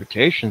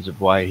interpretations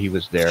of why he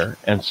was there,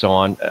 and so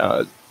on.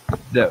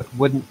 That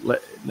wouldn't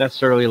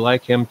necessarily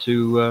like him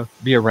to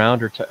be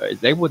around, or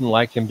they wouldn't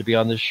like him to be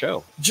on this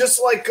show.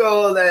 Just like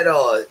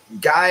that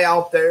guy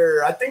out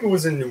there, I think it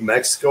was in New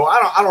Mexico.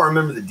 I don't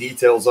remember the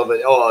details of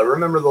it. I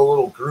remember the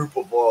little group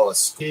of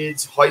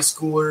kids, high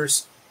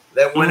schoolers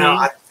that went out.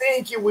 I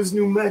think it was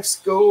New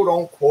Mexico.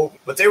 Don't quote me,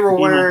 but they were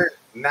wearing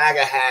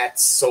MAGA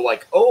hats. So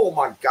like, oh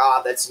my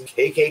God, that's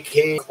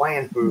KKK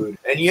Klan hood,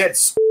 and you had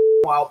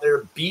out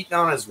there beating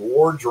on his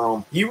war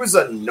drum. He was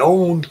a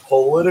known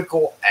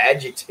political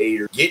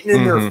agitator, getting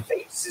in their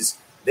faces.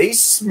 They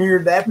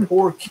smeared that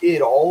poor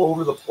kid all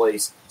over the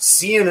place.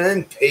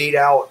 CNN paid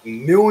out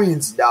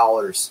millions of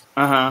dollars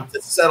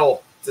to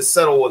settle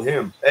with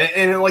him.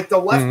 And like the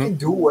left can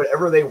do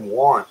whatever they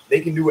want.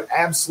 They can do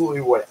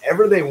absolutely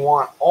whatever they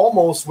want,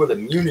 almost with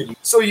immunity.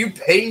 So you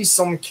pay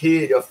some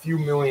kid a few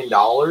 $1 million.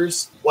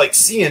 Like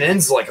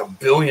CNN's like $1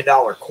 billion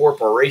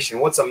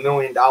corporation. What's $1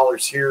 million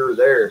here or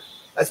there?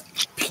 That's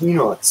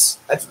peanuts.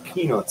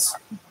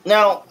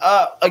 Now,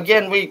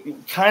 again, we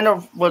kind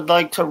of would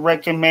like to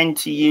recommend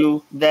to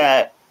you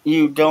that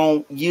you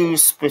don't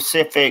use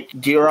specific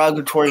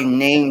derogatory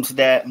names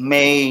that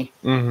may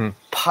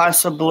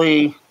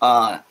possibly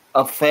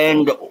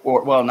offend,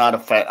 or well, not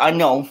offend. I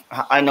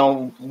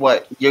know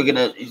what you're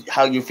gonna,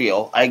 how you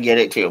feel. I get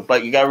it too.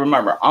 But you gotta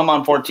remember, I'm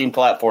on 14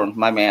 platforms,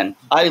 my man.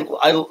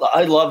 I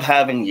love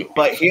having you,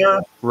 but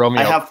here,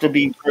 Romeo, I have to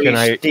be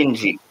pretty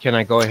stingy. Can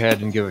I go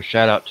ahead and give a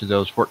shout out to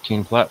those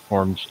 14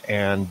 platforms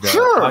and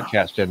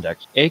Podcast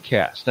Index,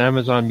 Acast,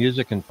 Amazon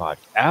Music and Podcast,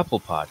 Apple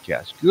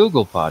Podcasts,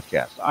 Google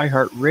Podcasts,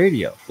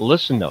 iHeartRadio,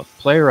 Listen Notes,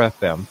 Player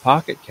FM,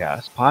 Pocket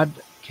Cast, Podcast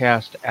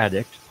Podcast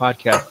Addict,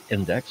 Podcast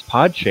Index,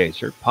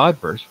 Podchaser,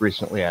 Podverse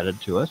recently added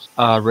to us,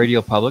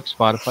 Radio Public,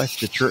 Spotify,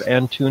 Stitcher,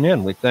 and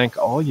TuneIn. We thank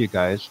all you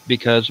guys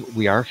because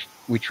we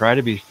try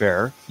to be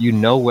fair. You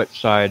know what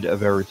side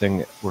of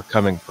everything we're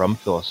coming from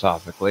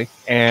philosophically.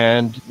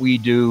 And we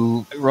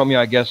do,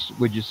 Romeo, I guess,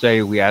 would you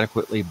say we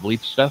adequately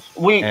bleep stuff?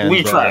 We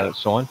try.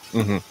 So on?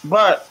 Mm-hmm.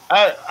 But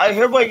I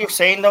hear what you're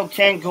saying, though,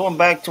 Ken, going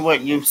back to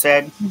what you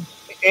said.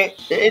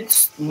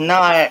 It's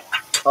not...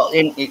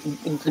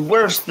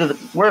 where's the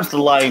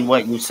lie in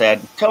what you said?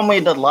 Tell me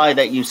the lie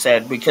that you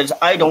said, because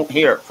I don't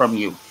hear it from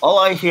you. All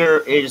I hear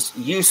is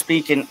you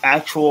speak an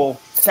actual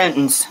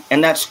sentence,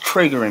 and that's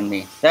triggering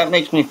me. That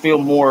makes me feel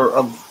more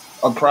of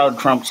a proud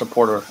Trump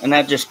supporter, and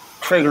that just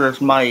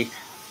triggers my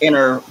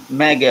inner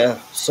MAGA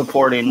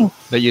supporting.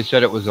 But you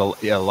said it was a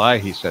lie.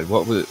 He said,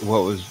 "What was?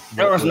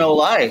 There was no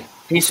lie.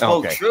 He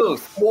spoke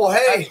truth." Well,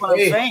 hey, I'm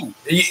saying.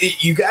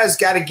 You guys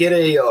got to get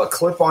a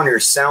clip on your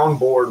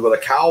soundboard with a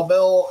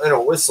cowbell and a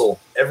whistle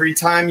every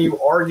time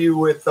you argue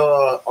with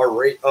a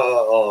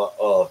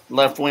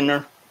left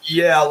winger.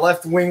 Yeah,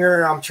 left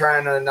winger. I'm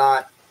trying to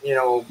not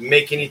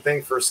make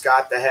anything for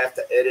Scott to have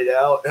to edit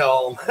out.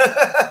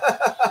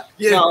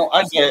 Yeah. No,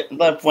 I get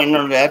left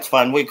winger. That's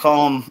fine. We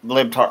call them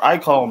libtard. I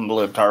call them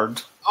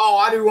libtards. Oh,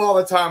 I do all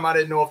the time. I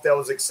didn't know if that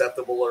was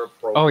acceptable or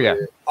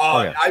appropriate.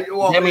 Oh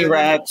yeah. Demi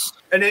rats.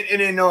 And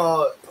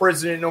then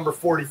President number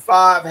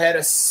 45 had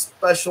a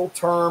special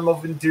term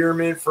of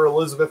endearment for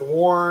Elizabeth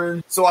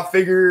Warren. So I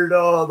figured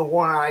the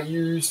one I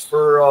used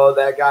for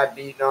that guy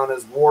beating on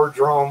his war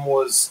drum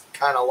was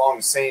kind of along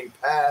the same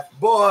path.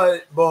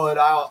 But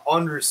I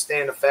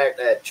understand the fact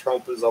that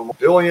Trump is a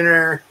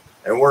billionaire.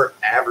 And we're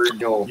average,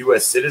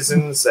 U.S.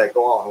 citizens that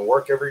go out and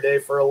work every day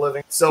for a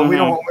living. So we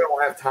don't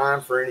have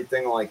time for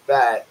anything like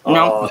that.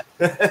 No.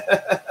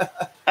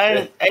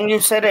 And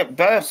you said it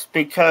best,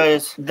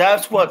 because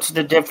that's what's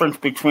the difference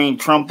between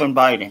Trump and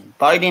Biden.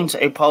 Biden's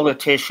a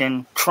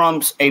politician.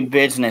 Trump's a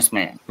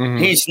businessman.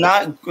 Mm-hmm.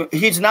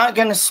 He's not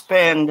going to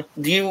spend.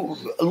 You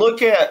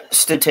look at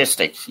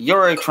statistics.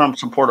 You're a Trump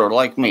supporter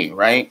like me,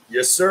 right?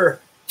 Yes, sir.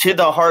 To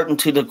the heart and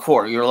to the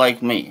core, you're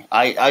like me.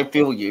 I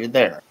feel you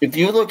there. If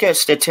you look at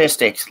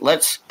statistics,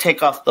 let's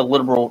take off the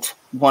liberals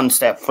one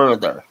step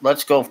further.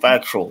 Let's go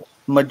factual.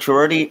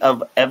 Majority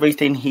of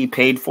everything he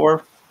paid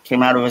for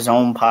came out of his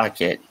own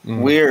pocket.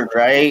 Mm. Weird,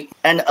 right?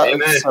 And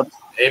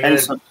and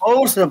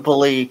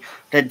supposedly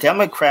the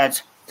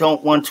Democrats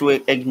don't want to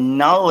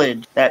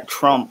acknowledge that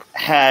Trump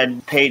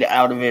had paid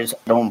out of his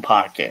own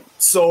pocket.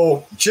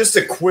 So just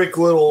a quick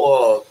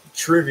little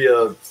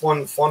trivia,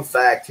 fun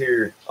fact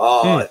here.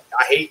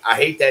 I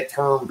hate that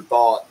term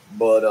thought,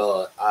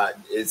 but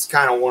it's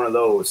kind of one of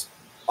those.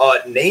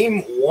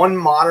 Name one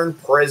modern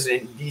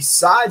president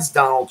besides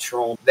Donald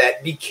Trump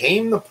that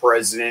became the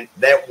president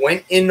that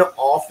went into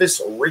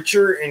office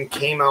richer and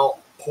came out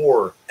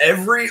poor.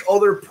 Every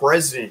other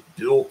president,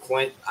 Bill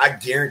Clinton, I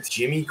guarantee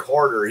Jimmy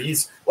Carter.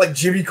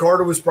 Jimmy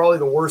Carter was probably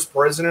the worst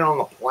president on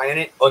the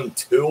planet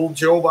until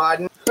Joe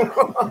Biden.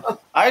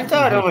 I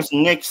thought it was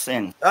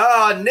Nixon.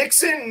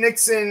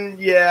 Nixon.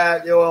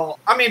 Yeah. Well,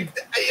 I mean,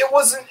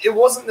 it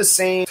wasn't the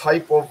same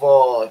type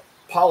of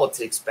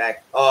politics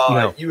back.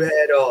 No. You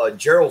had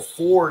Gerald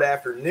Ford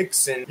after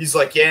Nixon. He's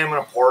like, yeah, I'm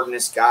gonna pardon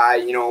this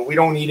guy. We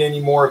don't need any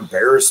more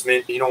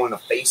embarrassment. In the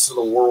face of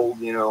the world.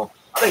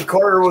 I think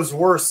Carter was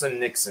worse than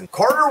Nixon.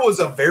 Carter was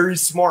a very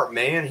smart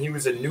man. He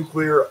was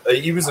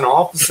he was an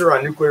officer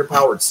on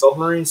nuclear-powered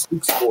submarines. He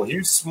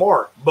was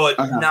smart, but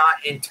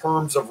not in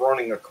terms of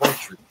running a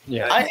country.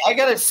 Yeah, I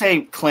gotta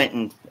say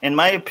Clinton. In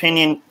my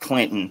opinion,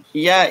 Clinton.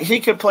 Yeah, he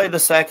could play the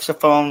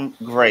saxophone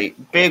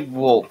great. Big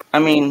whoop. I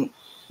mean,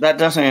 that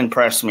doesn't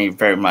impress me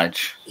very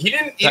much. He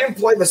didn't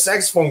play the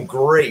saxophone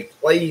great.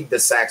 Played the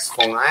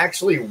saxophone. I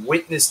actually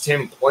witnessed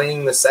him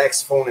playing the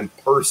saxophone in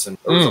person.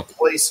 There was a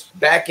place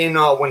back in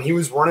when he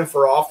was running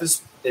for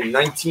office in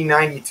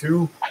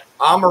 1992.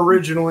 I'm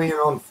originally and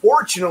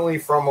unfortunately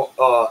from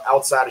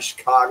outside of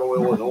Chicago,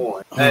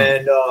 Illinois,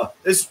 and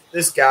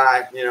this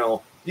guy,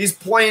 he's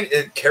playing.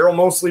 Carol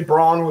Moseley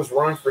Braun was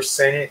running for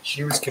Senate.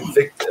 She was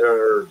convicted,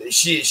 or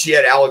she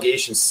had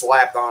allegations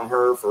slapped on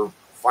her for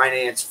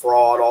finance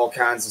fraud, all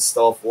kinds of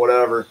stuff,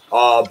 whatever.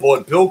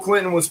 But Bill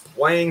Clinton was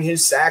playing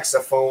his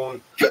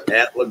saxophone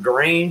at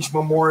LaGrange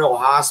Memorial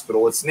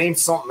Hospital. It's named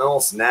something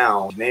else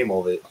now, the name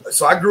of it.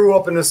 So I grew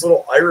up in this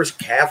little Irish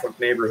Catholic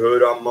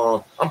neighborhood.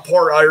 I'm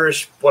part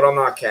Irish, but I'm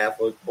not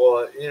Catholic.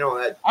 But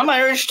that I'm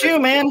Irish too,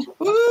 man.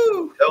 Woo!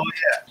 Oh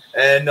yeah.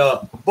 And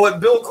but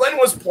Bill Clinton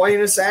was playing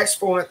his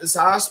saxophone at this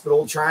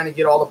hospital, trying to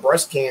get all the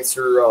breast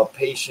cancer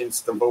patients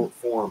to vote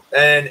for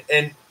him,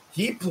 and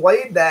he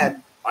played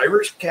that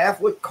Irish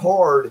Catholic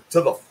card to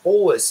the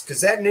fullest,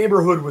 because that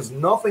neighborhood was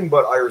nothing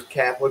but Irish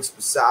Catholics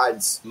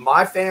besides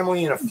my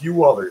family and a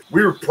few others.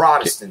 We were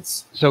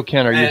Protestants. So,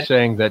 Ken, are you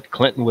saying that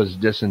Clinton was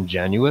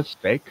disingenuous,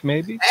 fake,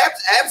 maybe?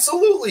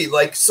 Absolutely.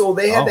 So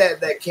they had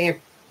that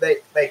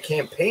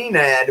campaign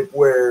ad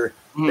where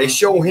they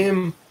show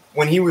him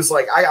when he was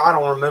I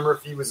don't remember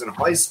if he was in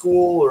high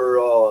school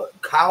or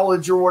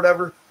college or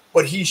whatever,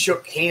 but he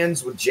shook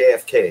hands with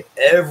JFK.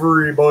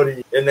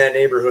 Everybody in that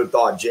neighborhood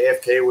thought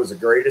JFK was the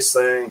greatest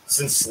thing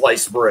since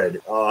sliced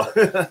bread.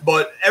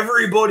 But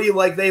everybody,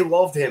 like, they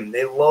loved him.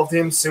 They loved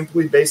him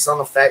simply based on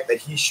the fact that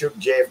he shook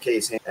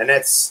JFK's hand, and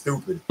that's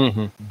stupid.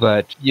 Mm-hmm.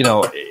 But, you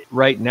know,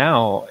 right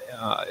now,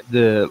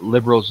 the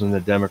liberals and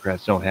the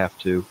Democrats don't have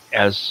to,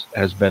 as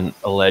has been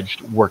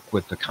alleged, work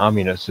with the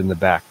communists in the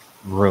back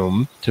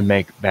room to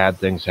make bad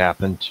things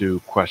happen to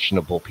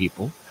questionable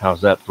people.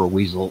 How's that for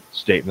weasel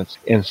statements?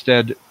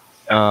 Instead,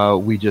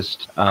 we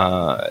just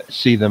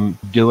see them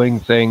doing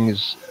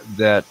things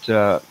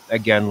that,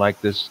 again,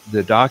 like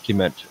the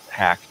document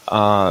hack,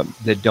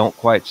 that don't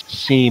quite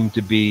seem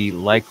to be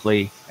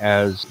likely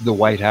as the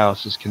White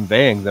House is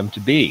conveying them to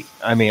be.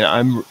 I mean,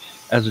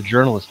 as a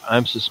journalist,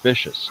 I'm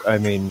suspicious. I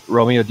mean,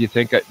 Romeo, do you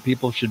think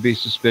people should be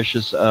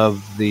suspicious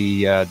of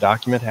the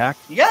document hack?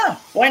 Yeah,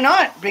 why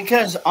not?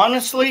 Because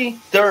honestly,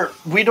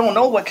 we don't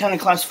know what kind of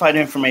classified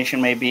information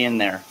may be in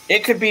there.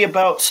 It could be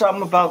about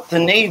something about the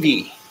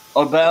Navy,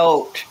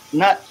 about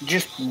not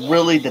just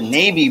really the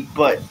Navy,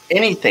 but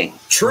anything.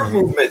 Troop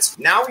movements.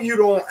 Now you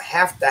don't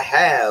have to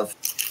have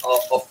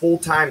a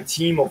full-time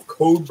team of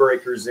code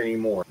breakers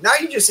anymore. Now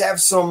you just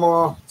have some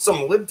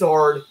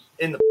libtard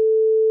in the...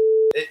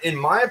 In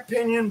my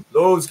opinion,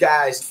 those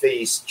guys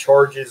face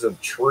charges of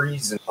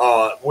treason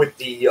with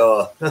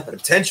the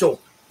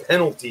potential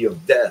penalty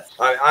of death.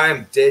 I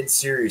am dead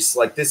serious.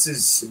 Like, this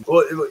is,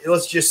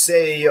 let's just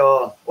say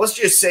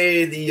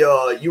the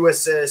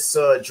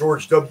USS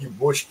George W.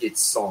 Bush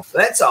gets sunk.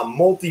 That's a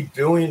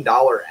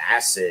multi-billion-dollar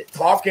asset.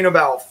 Talking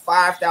about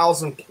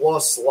 5,000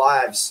 plus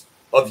lives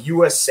of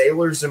U.S.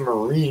 sailors and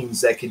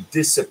Marines that could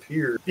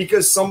disappear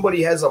because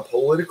somebody has a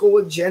political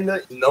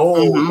agenda.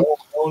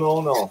 No.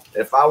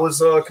 If I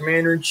was a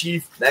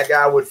commander-in-chief, that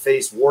guy would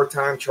face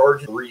wartime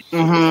charges.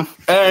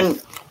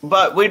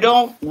 But we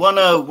don't want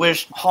to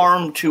wish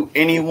harm to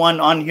anyone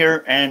on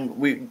here, and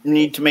we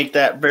need to make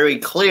that very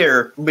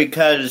clear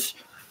because,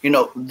 you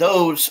know,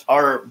 those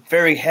are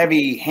very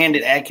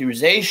heavy-handed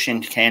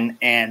accusations, Ken,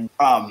 and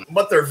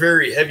but they're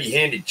very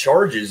heavy-handed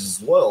charges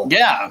as well.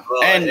 Yeah,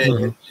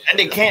 and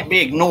it can't be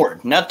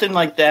ignored. Nothing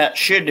like that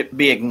should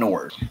be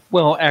ignored.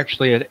 Well,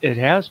 actually, it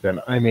has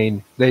been. I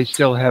mean, they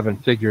still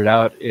haven't figured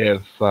out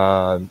if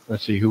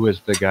let's see, who was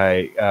the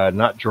guy?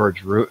 Not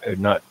George,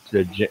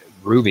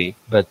 Ruby,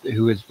 but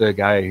who is the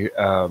guy,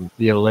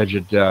 the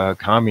alleged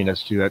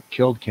communist who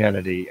killed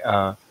Kennedy?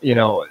 You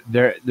know,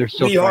 they're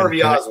still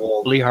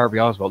Lee Harvey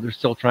Oswald. They're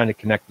still trying to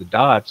connect the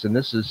dots, and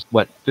this is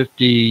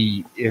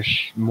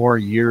 50-ish more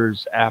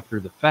years after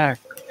the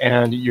fact,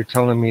 and you're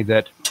telling me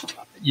that,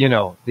 you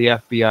know, the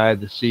FBI,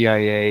 the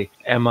CIA,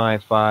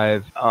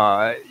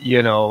 MI5,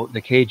 you know,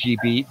 the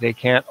KGB, they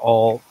can't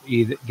all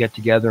either get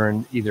together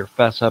and either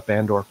fess up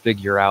and or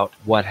figure out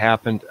what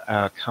happened.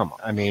 Come on,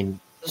 I mean.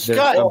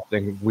 Scott,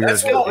 something weird.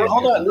 That's how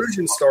the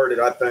illusion started,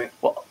 I think.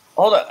 Well,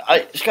 hold on.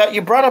 Scott,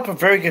 you brought up a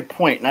very good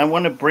point, and I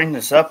want to bring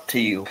this up to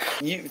you.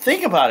 You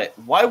think about it.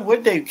 Why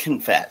would they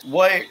confess?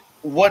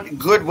 What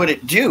good would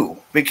it do?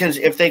 Because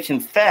if they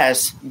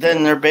confess,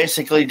 then they're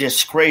basically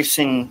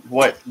disgracing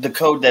what the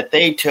code that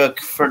they took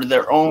for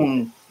their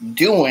own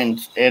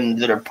doings in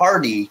their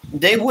party.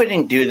 They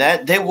wouldn't do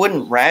that. They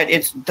wouldn't rat.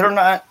 They're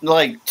not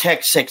like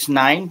Tech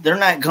 6ix9ine. They're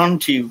not going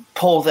to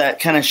pull that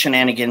kind of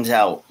shenanigans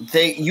out.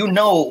 You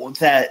know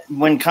that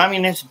when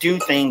communists do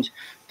things,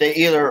 they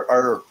either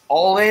are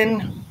all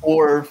in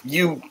or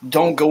you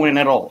don't go in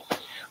at all.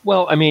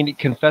 Well, I mean,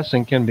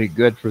 confessing can be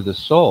good for the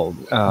soul.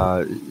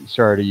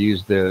 Sorry to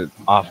use the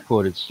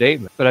off-quoted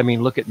statement, but I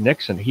mean, look at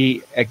Nixon.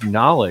 He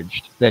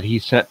acknowledged that he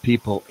sent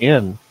people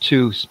in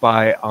to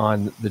spy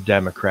on the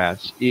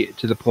Democrats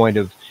to the point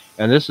of,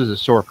 and this is a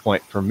sore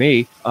point for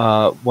me,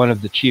 one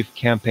of the chief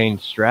campaign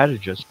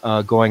strategists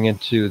going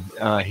into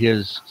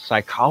his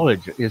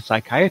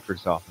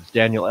psychiatrist's office,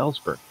 Daniel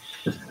Ellsberg,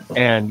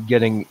 and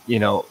getting, you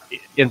know,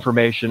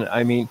 information.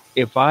 I mean,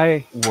 if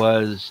I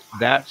was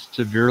that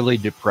severely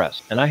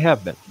depressed, and I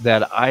have been,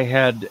 and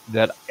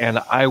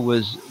I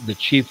was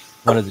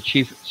one of the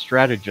chief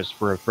strategists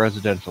for a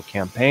presidential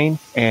campaign,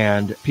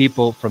 and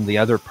people from the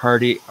other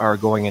party are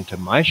going into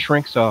my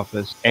shrink's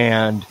office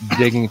and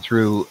digging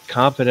through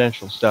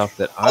confidential stuff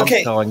that I'm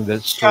telling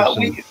this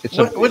person. It's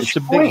a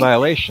big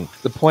violation.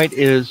 The point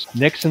is,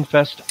 Nixon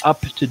fessed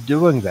up to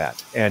doing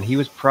that, and he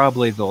was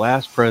probably the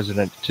last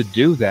president to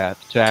do that,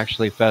 to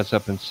actually fess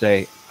up and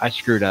say, I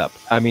screwed up.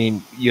 I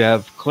mean, you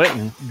have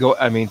Clinton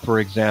for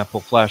example,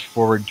 flash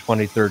forward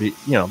 20, 30,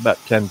 you know, about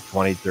 10,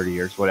 20, 30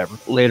 years, whatever.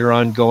 Later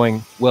on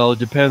going, well, it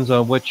depends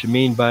on what you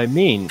mean by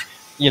mean.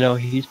 You know,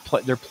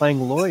 they're playing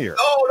lawyer.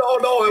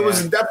 No, it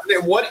was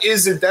definite. What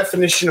is the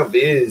definition of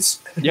is?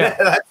 Yeah.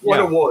 That's what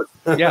it was.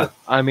 Yeah.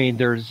 I mean,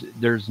 there's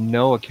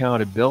no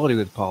accountability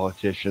with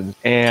politicians,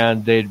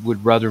 and they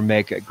would rather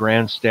make a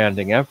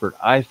grandstanding effort,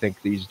 I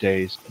think, these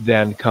days,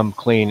 than come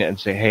clean and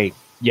say, hey,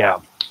 yeah,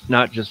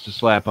 not just a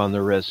slap on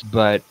the wrist,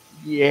 but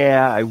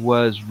yeah, I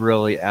was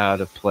really out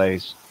of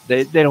place.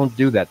 They don't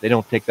do that. They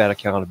don't take that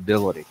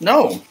accountability.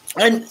 No,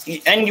 and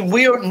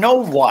we know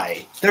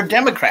why. They're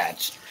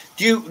Democrats.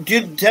 Do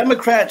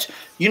Democrats?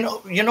 You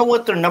know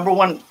what their number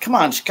one? Come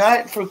on,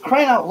 Scott! For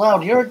crying out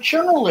loud, you're a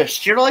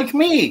journalist. You're like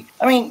me.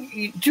 I mean,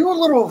 you do a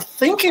little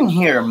thinking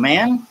here,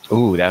 man.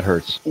 Ooh, that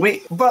hurts.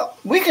 But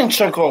we can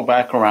circle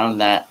back around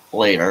that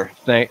later.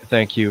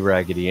 Thank you,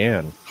 Raggedy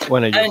Ann,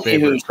 one of your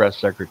favorite press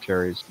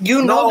secretaries.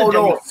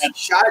 No,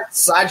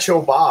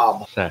 Sideshow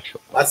Bob. Satchel.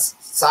 That's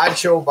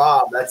Sideshow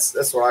Bob.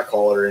 That's what I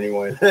call her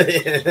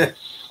anyway.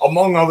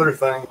 Among other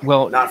things.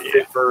 Well, not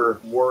fit for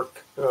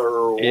work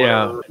or whatever.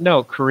 Yeah.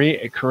 No,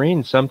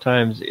 Corrine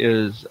sometimes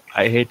is,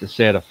 I hate to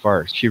say it, a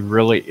farce. She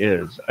really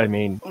is. I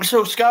mean.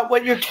 So, Scott,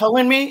 what you're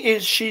telling me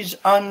is she's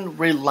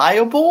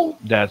unreliable?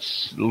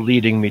 That's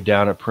leading me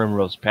down a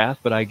primrose path,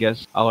 but I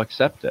guess I'll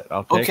accept it.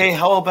 I'll take it.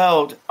 How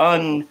about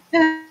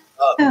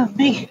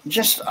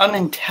just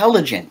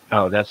unintelligent?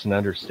 Oh, that's an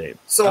understatement.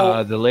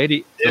 So the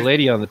lady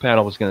on the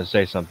panel was going to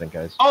say something,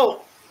 guys.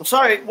 Oh,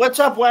 sorry. What's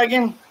up,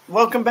 Wagon?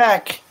 Welcome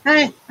back.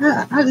 Hey,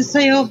 I'll just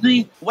say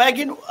opening.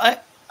 Wagon, I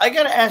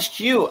got to ask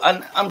you.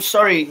 I'm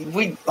sorry.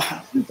 When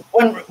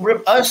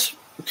us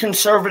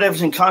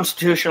conservatives and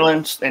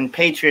constitutionalists and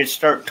patriots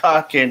start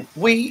talking,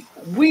 we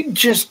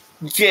just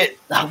get,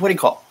 what do you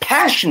call it,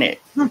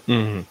 passionate.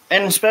 Mm-hmm.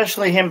 And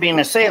especially him being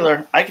a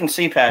sailor, I can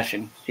see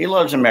passion. He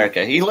loves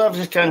America. He loves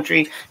his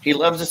country. He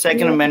loves the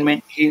Second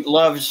Amendment. He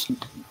loves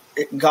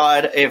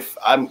God.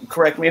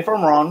 Correct me if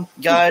I'm wrong.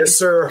 God, yes,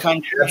 sir.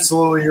 Country,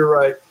 absolutely, you're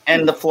right.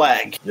 And the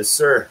flag. Yes,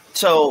 sir.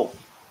 So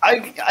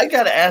I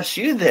got to ask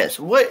you this.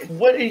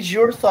 What is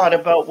your thought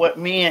about what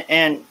me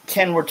and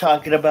Ken were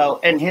talking about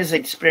and his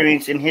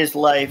experience in his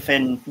life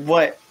and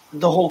what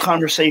the whole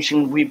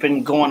conversation we've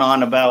been going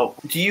on about?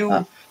 Do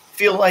you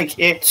feel like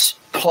it's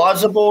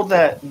plausible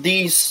that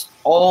these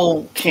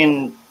all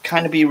can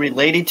kind of be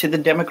related to the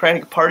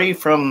Democratic Party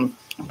from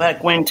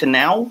back when to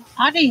now?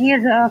 I didn't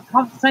hear the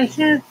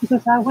conversation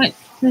because I went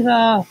to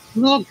the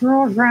little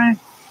girls' room.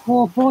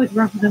 Well, boys'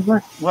 room.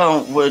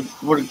 Well,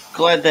 we're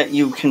glad that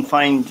you can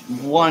find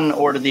one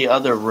or the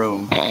other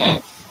room.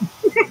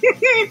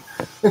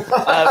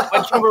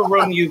 Whichever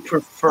room you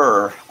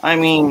prefer. I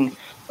mean,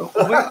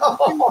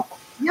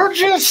 we're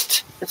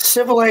just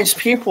civilized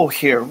people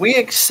here. We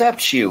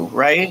accept you,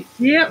 right?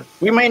 Yep.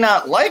 We may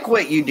not like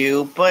what you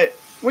do, but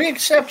we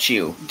accept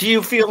you. Do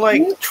you feel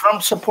like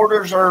Trump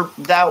supporters are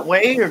that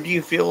way, or do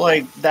you feel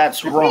like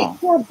that's wrong?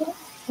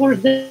 Or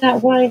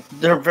that way.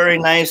 They're very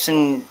nice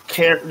and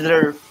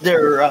they're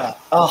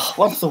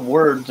what's the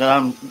word?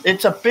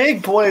 It's a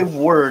big boy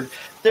word.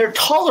 They're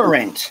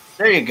tolerant.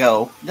 There you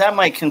go. That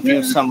might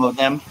confuse some of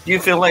them. Do you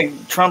feel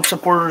like Trump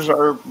supporters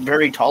are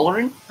very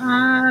tolerant?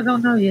 I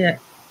don't know yet.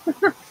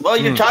 Well,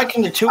 you're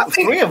talking to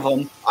three of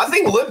them. I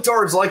think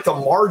libtards like to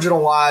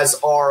marginalize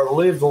our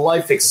lived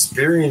life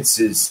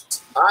experiences.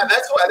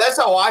 That's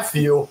how I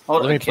feel.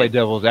 Let me play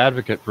devil's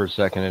advocate for a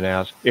second and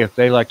ask if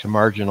they like to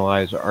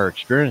marginalize our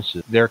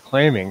experiences. They're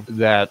claiming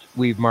that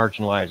we've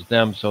marginalized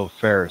them, so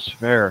fair is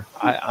fair.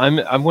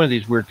 I'm one of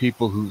these weird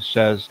people who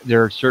says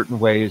there are certain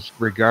ways,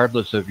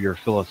 regardless of your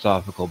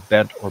philosophical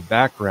bent or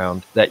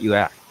background, that you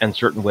act, and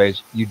certain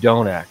ways you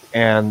don't act.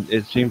 And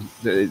it seems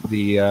the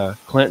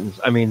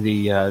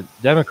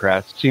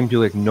Democrats seem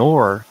to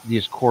ignore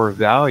these core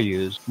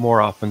values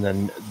more often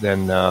than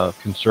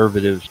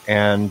conservatives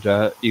and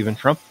even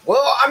Trump.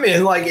 Well, I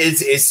mean, like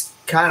it's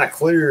kind of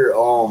clear.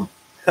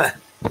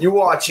 You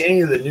watch any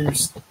of the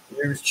news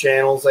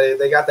channels,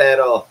 they got that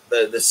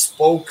the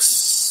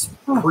spokes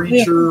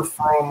preacher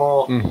from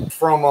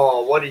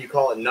what do you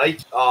call it,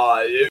 Nike?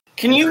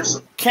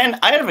 Ken,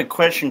 I have a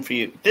question for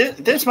you.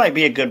 This might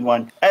be a good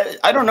one.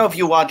 I don't know if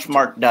you watch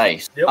Mark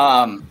Dice,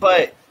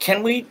 but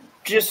can we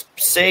just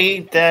say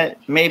that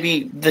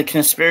maybe the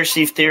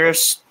conspiracy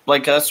theorists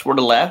like us were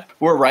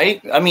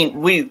right? I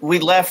mean, we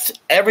left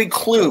every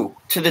clue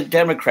to the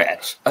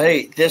Democrats.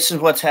 Hey, this is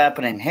what's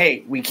happening.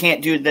 Hey, we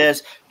can't do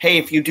this. Hey,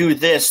 if you do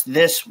this,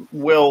 this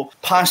will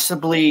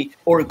possibly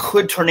or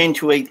could turn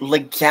into a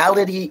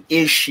legality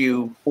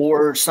issue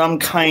or some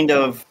kind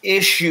of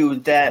issue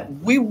that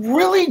we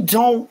really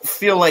don't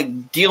feel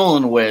like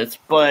dealing with.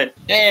 But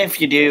if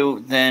you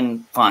do,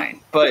 then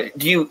fine. But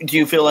do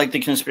you feel like the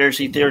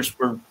conspiracy theorists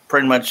were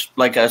pretty much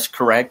like us,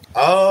 correct?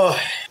 I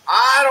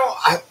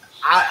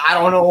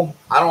don't know.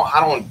 I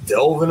don't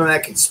delve into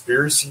that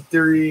conspiracy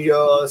theory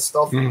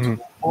stuff too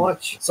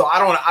much. So I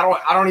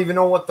don't even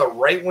know what the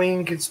right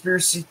wing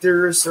conspiracy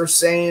theorists are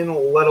saying,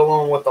 let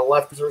alone what the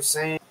leftists are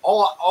saying.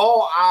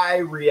 All I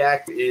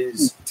react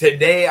is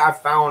today I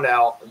found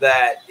out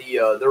that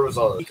there was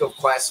a leak of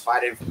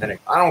classified information.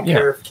 I don't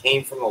care if it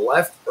came from the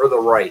left or the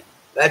right.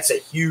 That's a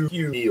huge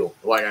deal.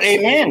 Like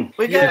amen.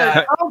 We got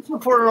a Trump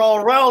supporter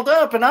all riled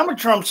up, and I'm a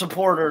Trump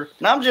supporter.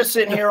 And I'm just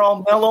sitting here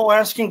all mellow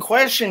asking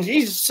questions.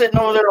 He's sitting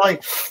over there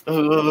like,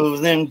 oh,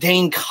 then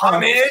Dane Cox. I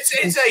mean,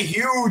 it's a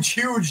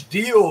huge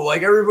deal.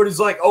 Like, everybody's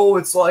like, oh,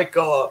 it's like,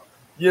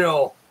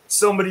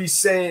 somebody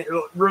saying,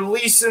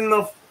 releasing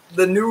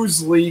the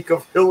news leak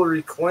of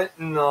Hillary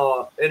Clinton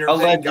and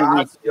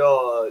her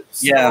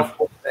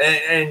stuff,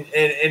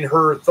 and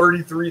her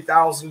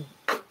 33,000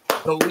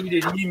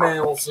 deleted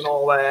emails and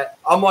all that.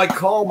 I'm like,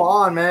 come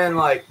on, man.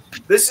 Like,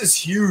 this is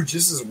huge.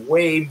 This is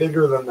way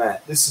bigger than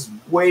that. This is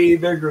way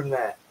bigger than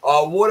that.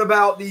 What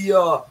about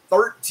the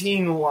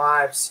 13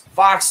 Lives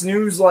Fox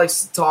News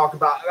likes to talk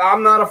about?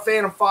 I'm not a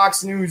fan of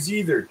Fox News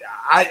either.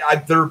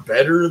 They're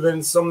better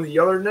than some of the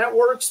other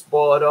networks,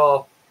 but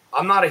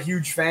I'm not a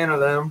huge fan of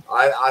them.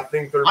 I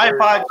think they're Hi,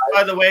 Fox,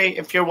 by the way,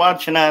 if you're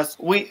watching us,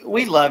 we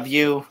love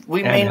you.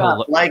 We may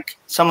not like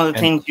some of the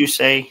things you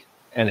say.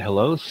 And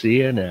hello,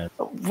 CNN.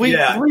 We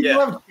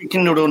love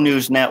Chicken Noodle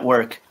News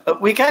Network.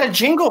 We got a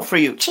jingle for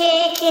you.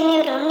 Chicken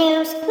Noodle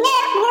News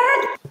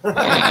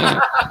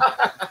Network.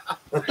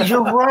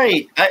 You're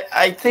right.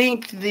 I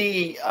think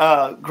the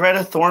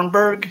Greta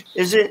Thunberg,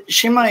 is it?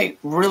 She might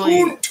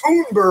really...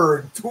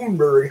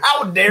 Thunberg.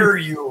 How dare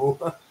you?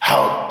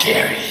 How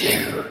dare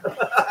you?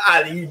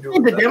 How do you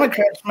do The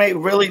Democrats may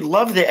really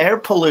love the air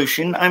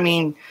pollution. I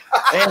mean,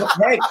 and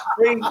heck,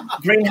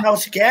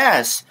 greenhouse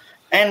gas.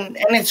 And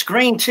it's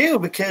green, too,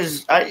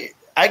 because I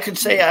could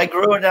say I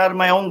grew it out of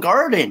my own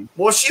garden.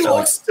 Well, she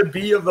looks to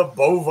be of the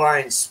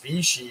bovine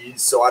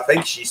species, so I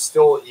think she's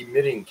still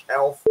emitting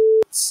cow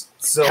f***s.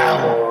 So,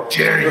 how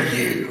dare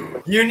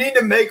you? You need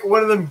to make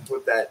one of them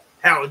with that.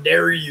 How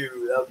dare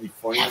you? That would be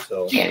funny.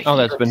 Oh,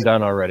 that's been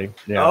done already.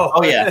 Yeah.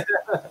 Oh yeah.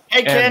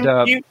 Hey, Ken,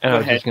 and I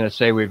was just going to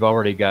say we've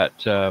already got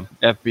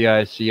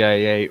FBI,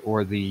 CIA,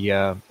 or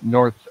the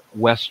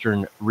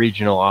Northwestern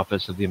Regional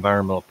Office of the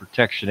Environmental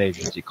Protection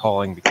Agency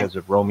calling because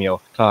of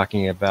Romeo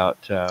talking about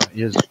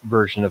his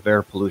version of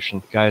air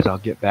pollution. Guys, I'll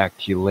get back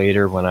to you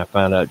later when I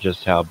find out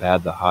just how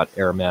bad the hot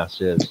air mass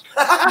is.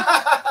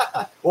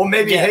 Well,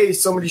 maybe, hey,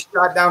 somebody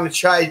shot down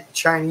the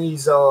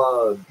Chinese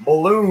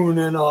balloon,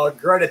 and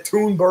Greta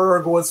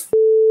Thunberg was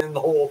the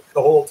whole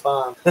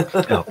time.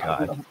 Oh,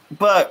 God.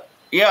 But,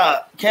 yeah,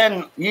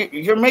 Ken,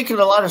 you're making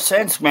a lot of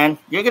sense, man.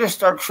 You're going to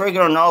start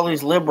triggering all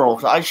these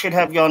liberals. I should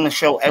have you on the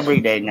show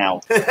every day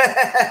now.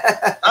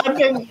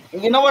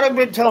 You know what I've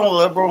been telling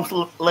liberals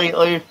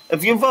lately?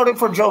 If you voted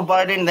for Joe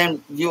Biden,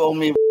 then you owe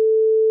me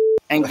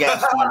and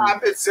gas money.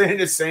 I've been saying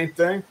the same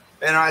thing,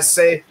 and I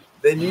say...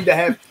 They need to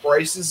have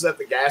prices at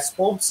the gas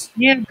pumps.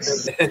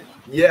 Yes.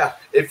 Yeah.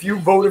 If you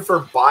voted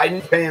for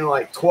Biden, paying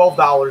like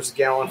 $12 a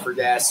gallon for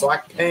gas, so I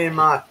can pay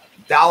my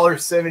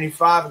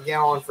 $1.75 a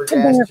gallon for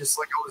gas, just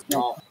like I was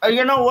doing.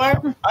 You know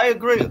what? I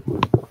agree.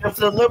 If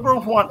the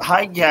liberals want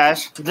high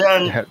gas,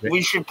 then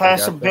we should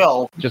pass a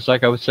bill. Just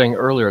like I was saying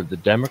earlier, the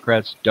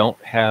Democrats don't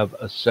have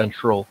a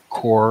central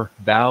core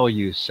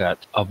value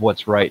set of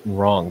what's right and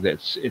wrong.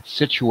 It's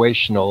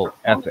situational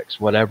ethics,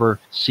 whatever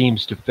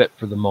seems to fit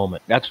for the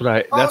moment. That's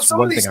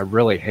one thing I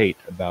really hate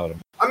about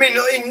them. I mean,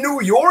 in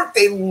New York,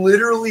 they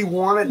literally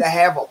wanted to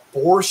have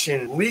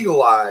abortion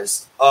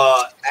legalized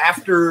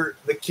after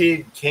the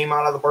kid came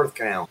out of the birth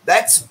canal.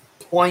 That's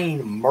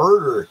plain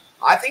murder.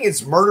 I think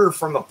it's murder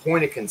from the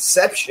point of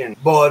conception,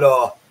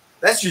 but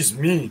that's just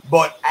me.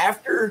 But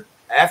after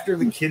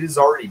the kid is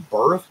already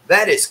birthed,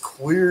 that is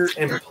clear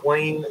and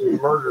plain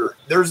murder.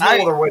 There's no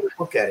other way to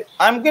look at it.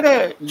 I'm going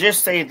to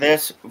just say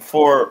this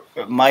for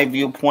my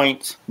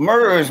viewpoint.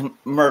 Murder is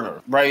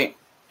murder, right?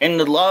 In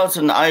the laws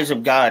and the eyes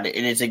of God, it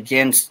is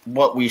against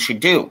what we should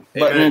do. Amen.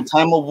 But in a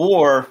time of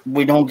war,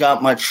 we don't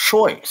got much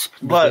choice.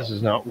 But this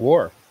is not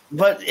war.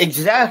 But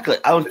exactly,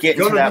 I was getting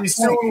to that going to be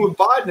soon with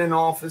Biden in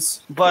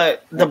office.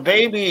 But the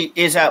baby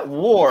is at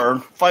war,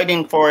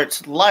 fighting for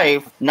its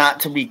life, not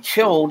to be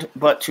killed,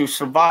 but to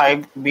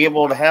survive, be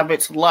able to have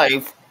its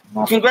life.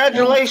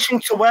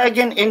 Congratulations to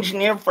Wagon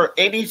Engineer for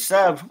 80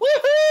 subs.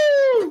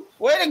 Woohoo!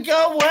 Way to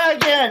go,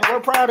 Wagon! We're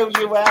proud of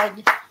you,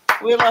 Wagon.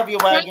 We love you,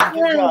 Wagon.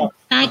 Good job.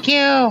 Thank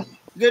you.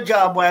 Good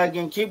job,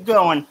 Wagon. Keep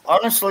going.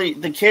 Honestly,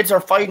 the kids are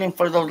fighting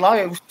for their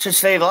lives to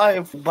stay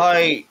alive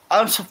by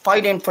us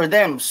fighting for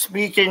them.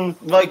 Speaking,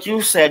 like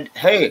you said,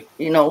 hey,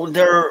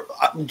 they're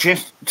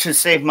just to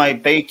save my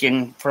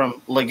bacon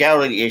from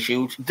legality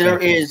issues. There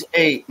is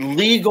a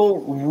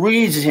legal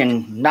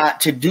reason not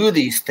to do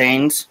these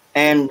things.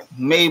 And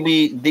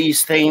maybe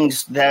these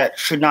things that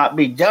should not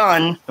be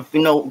done,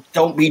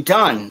 don't be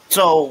done.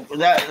 So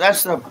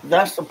that's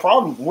the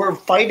problem. We're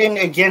fighting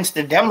against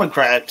the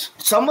Democrats.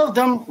 Some of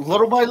them,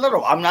 little by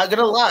little. I'm not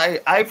gonna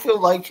lie. I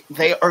feel like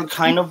they are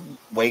kind of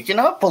waking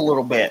up a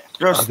little bit.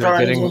 They're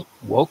getting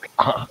woke.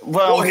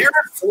 Well, here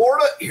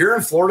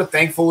in Florida,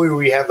 thankfully,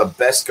 we have the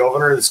best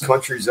governor this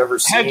country's ever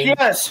seen. Heck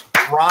yes,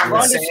 Ron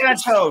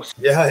DeSantis.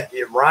 Yeah,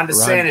 Ron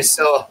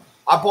DeSantis.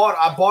 I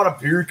bought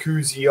a beer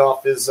koozie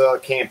off his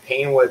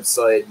campaign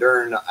website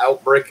during the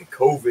outbreak of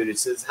COVID. It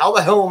says, "How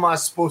the hell am I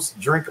supposed to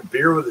drink a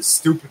beer with a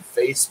stupid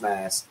face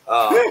mask?"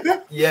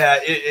 Yeah,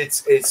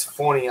 it's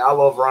funny. I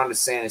love Ron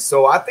DeSantis,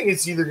 so I think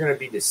it's either going to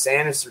be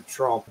DeSantis or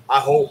Trump. I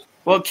hope.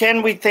 Well,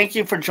 Ken, we thank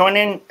you for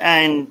joining,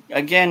 and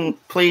again,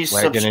 please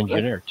Wagon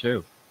Engineer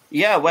too.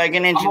 Yeah,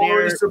 Wagon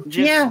Engineer.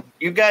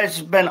 You guys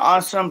have been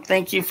awesome.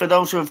 Thank you for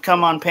those who have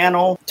come on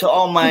panel. To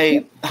all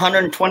my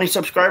 120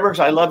 subscribers,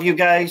 I love you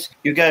guys.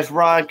 You guys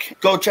rock.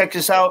 Go check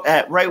us out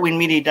at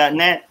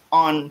rightwingmedia.net.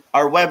 On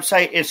our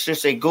website, it's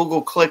just a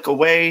Google click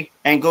away.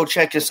 And go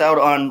check us out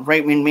on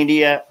Right Wing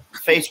Media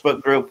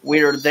Facebook group.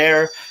 We are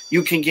there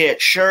You can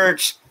get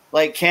shirts.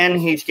 Like Ken,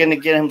 he's going to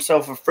get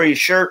himself a free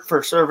shirt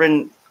for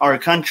serving our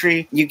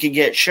country. You can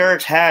get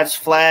shirts, hats,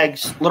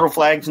 flags, little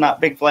flags, not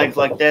big flags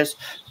like this.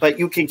 But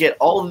you can get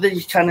all of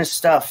these kind of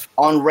stuff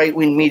on Right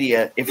Wing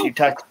Media if you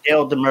talk to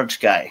Dale, the merch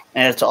guy.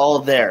 And it's all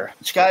there.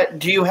 Scott,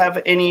 do you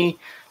have any...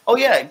 Oh,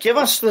 yeah, give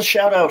us the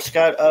shout-out,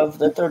 Scott, of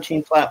the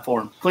 13th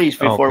platform, please,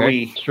 before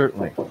we...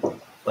 Certainly.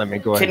 Let me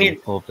go ahead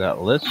and pull up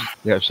that list.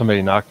 You have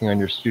somebody knocking on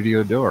your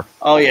studio door.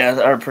 Oh, yeah,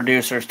 our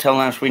producer's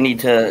telling us we need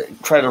to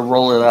try to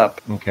roll it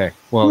up. Okay.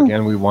 Well,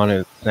 again, we want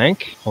to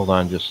thank, hold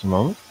on just a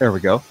moment. There we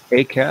go.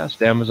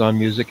 Acast, Amazon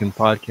Music and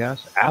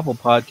Podcasts, Apple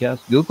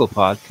Podcasts, Google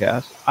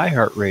Podcasts,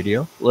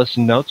 iHeartRadio,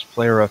 Listen Notes,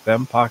 Player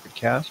FM, Pocket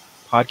Cast,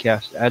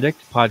 Podcast Addict,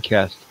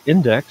 Podcast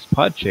Index,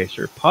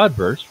 Podchaser,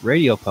 Podverse,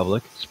 Radio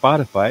Public,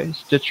 Spotify,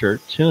 Stitcher,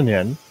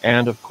 TuneIn,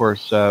 and, of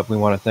course, we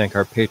want to thank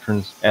our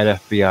patrons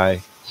at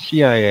FBI,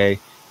 CIA,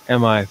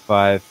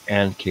 MI5,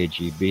 and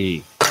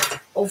KGB.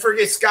 Don't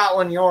forget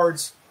Scotland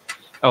Yards.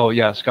 Oh,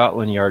 yeah,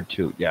 Scotland Yard,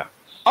 too, yeah.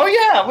 Oh,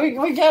 yeah,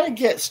 we got to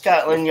get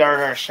Scotland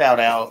Yard our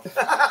shout-out.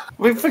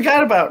 We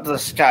forgot about the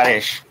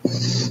Scottish.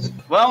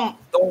 Well...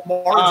 Don't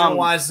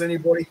marginalize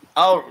anybody.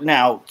 Oh,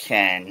 now,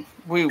 Ken.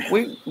 We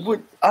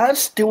would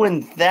us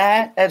doing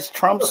that as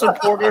Trump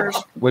supporters?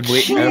 Would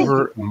we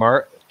ever...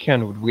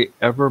 Ken, would we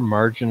ever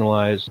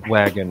marginalize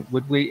Wagon?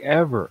 Would we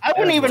ever? I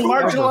wouldn't even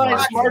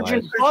marginalize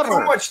Margin Butter. There's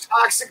so much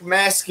toxic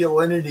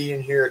masculinity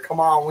in here. Come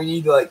on, we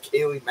need like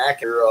Kaylee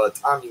Mack or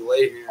Tommy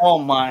Leahy. Oh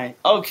my.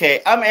 Okay,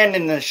 I'm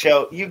ending the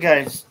show. You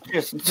guys,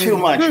 just too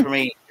much for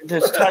me.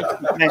 This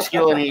toxic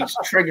masculinity is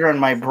triggering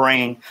my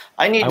brain.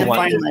 I need to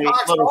find my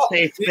little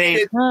safe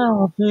space.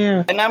 Oh,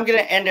 dear. And I'm going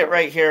to end it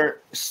right here.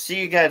 See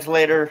you guys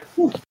later.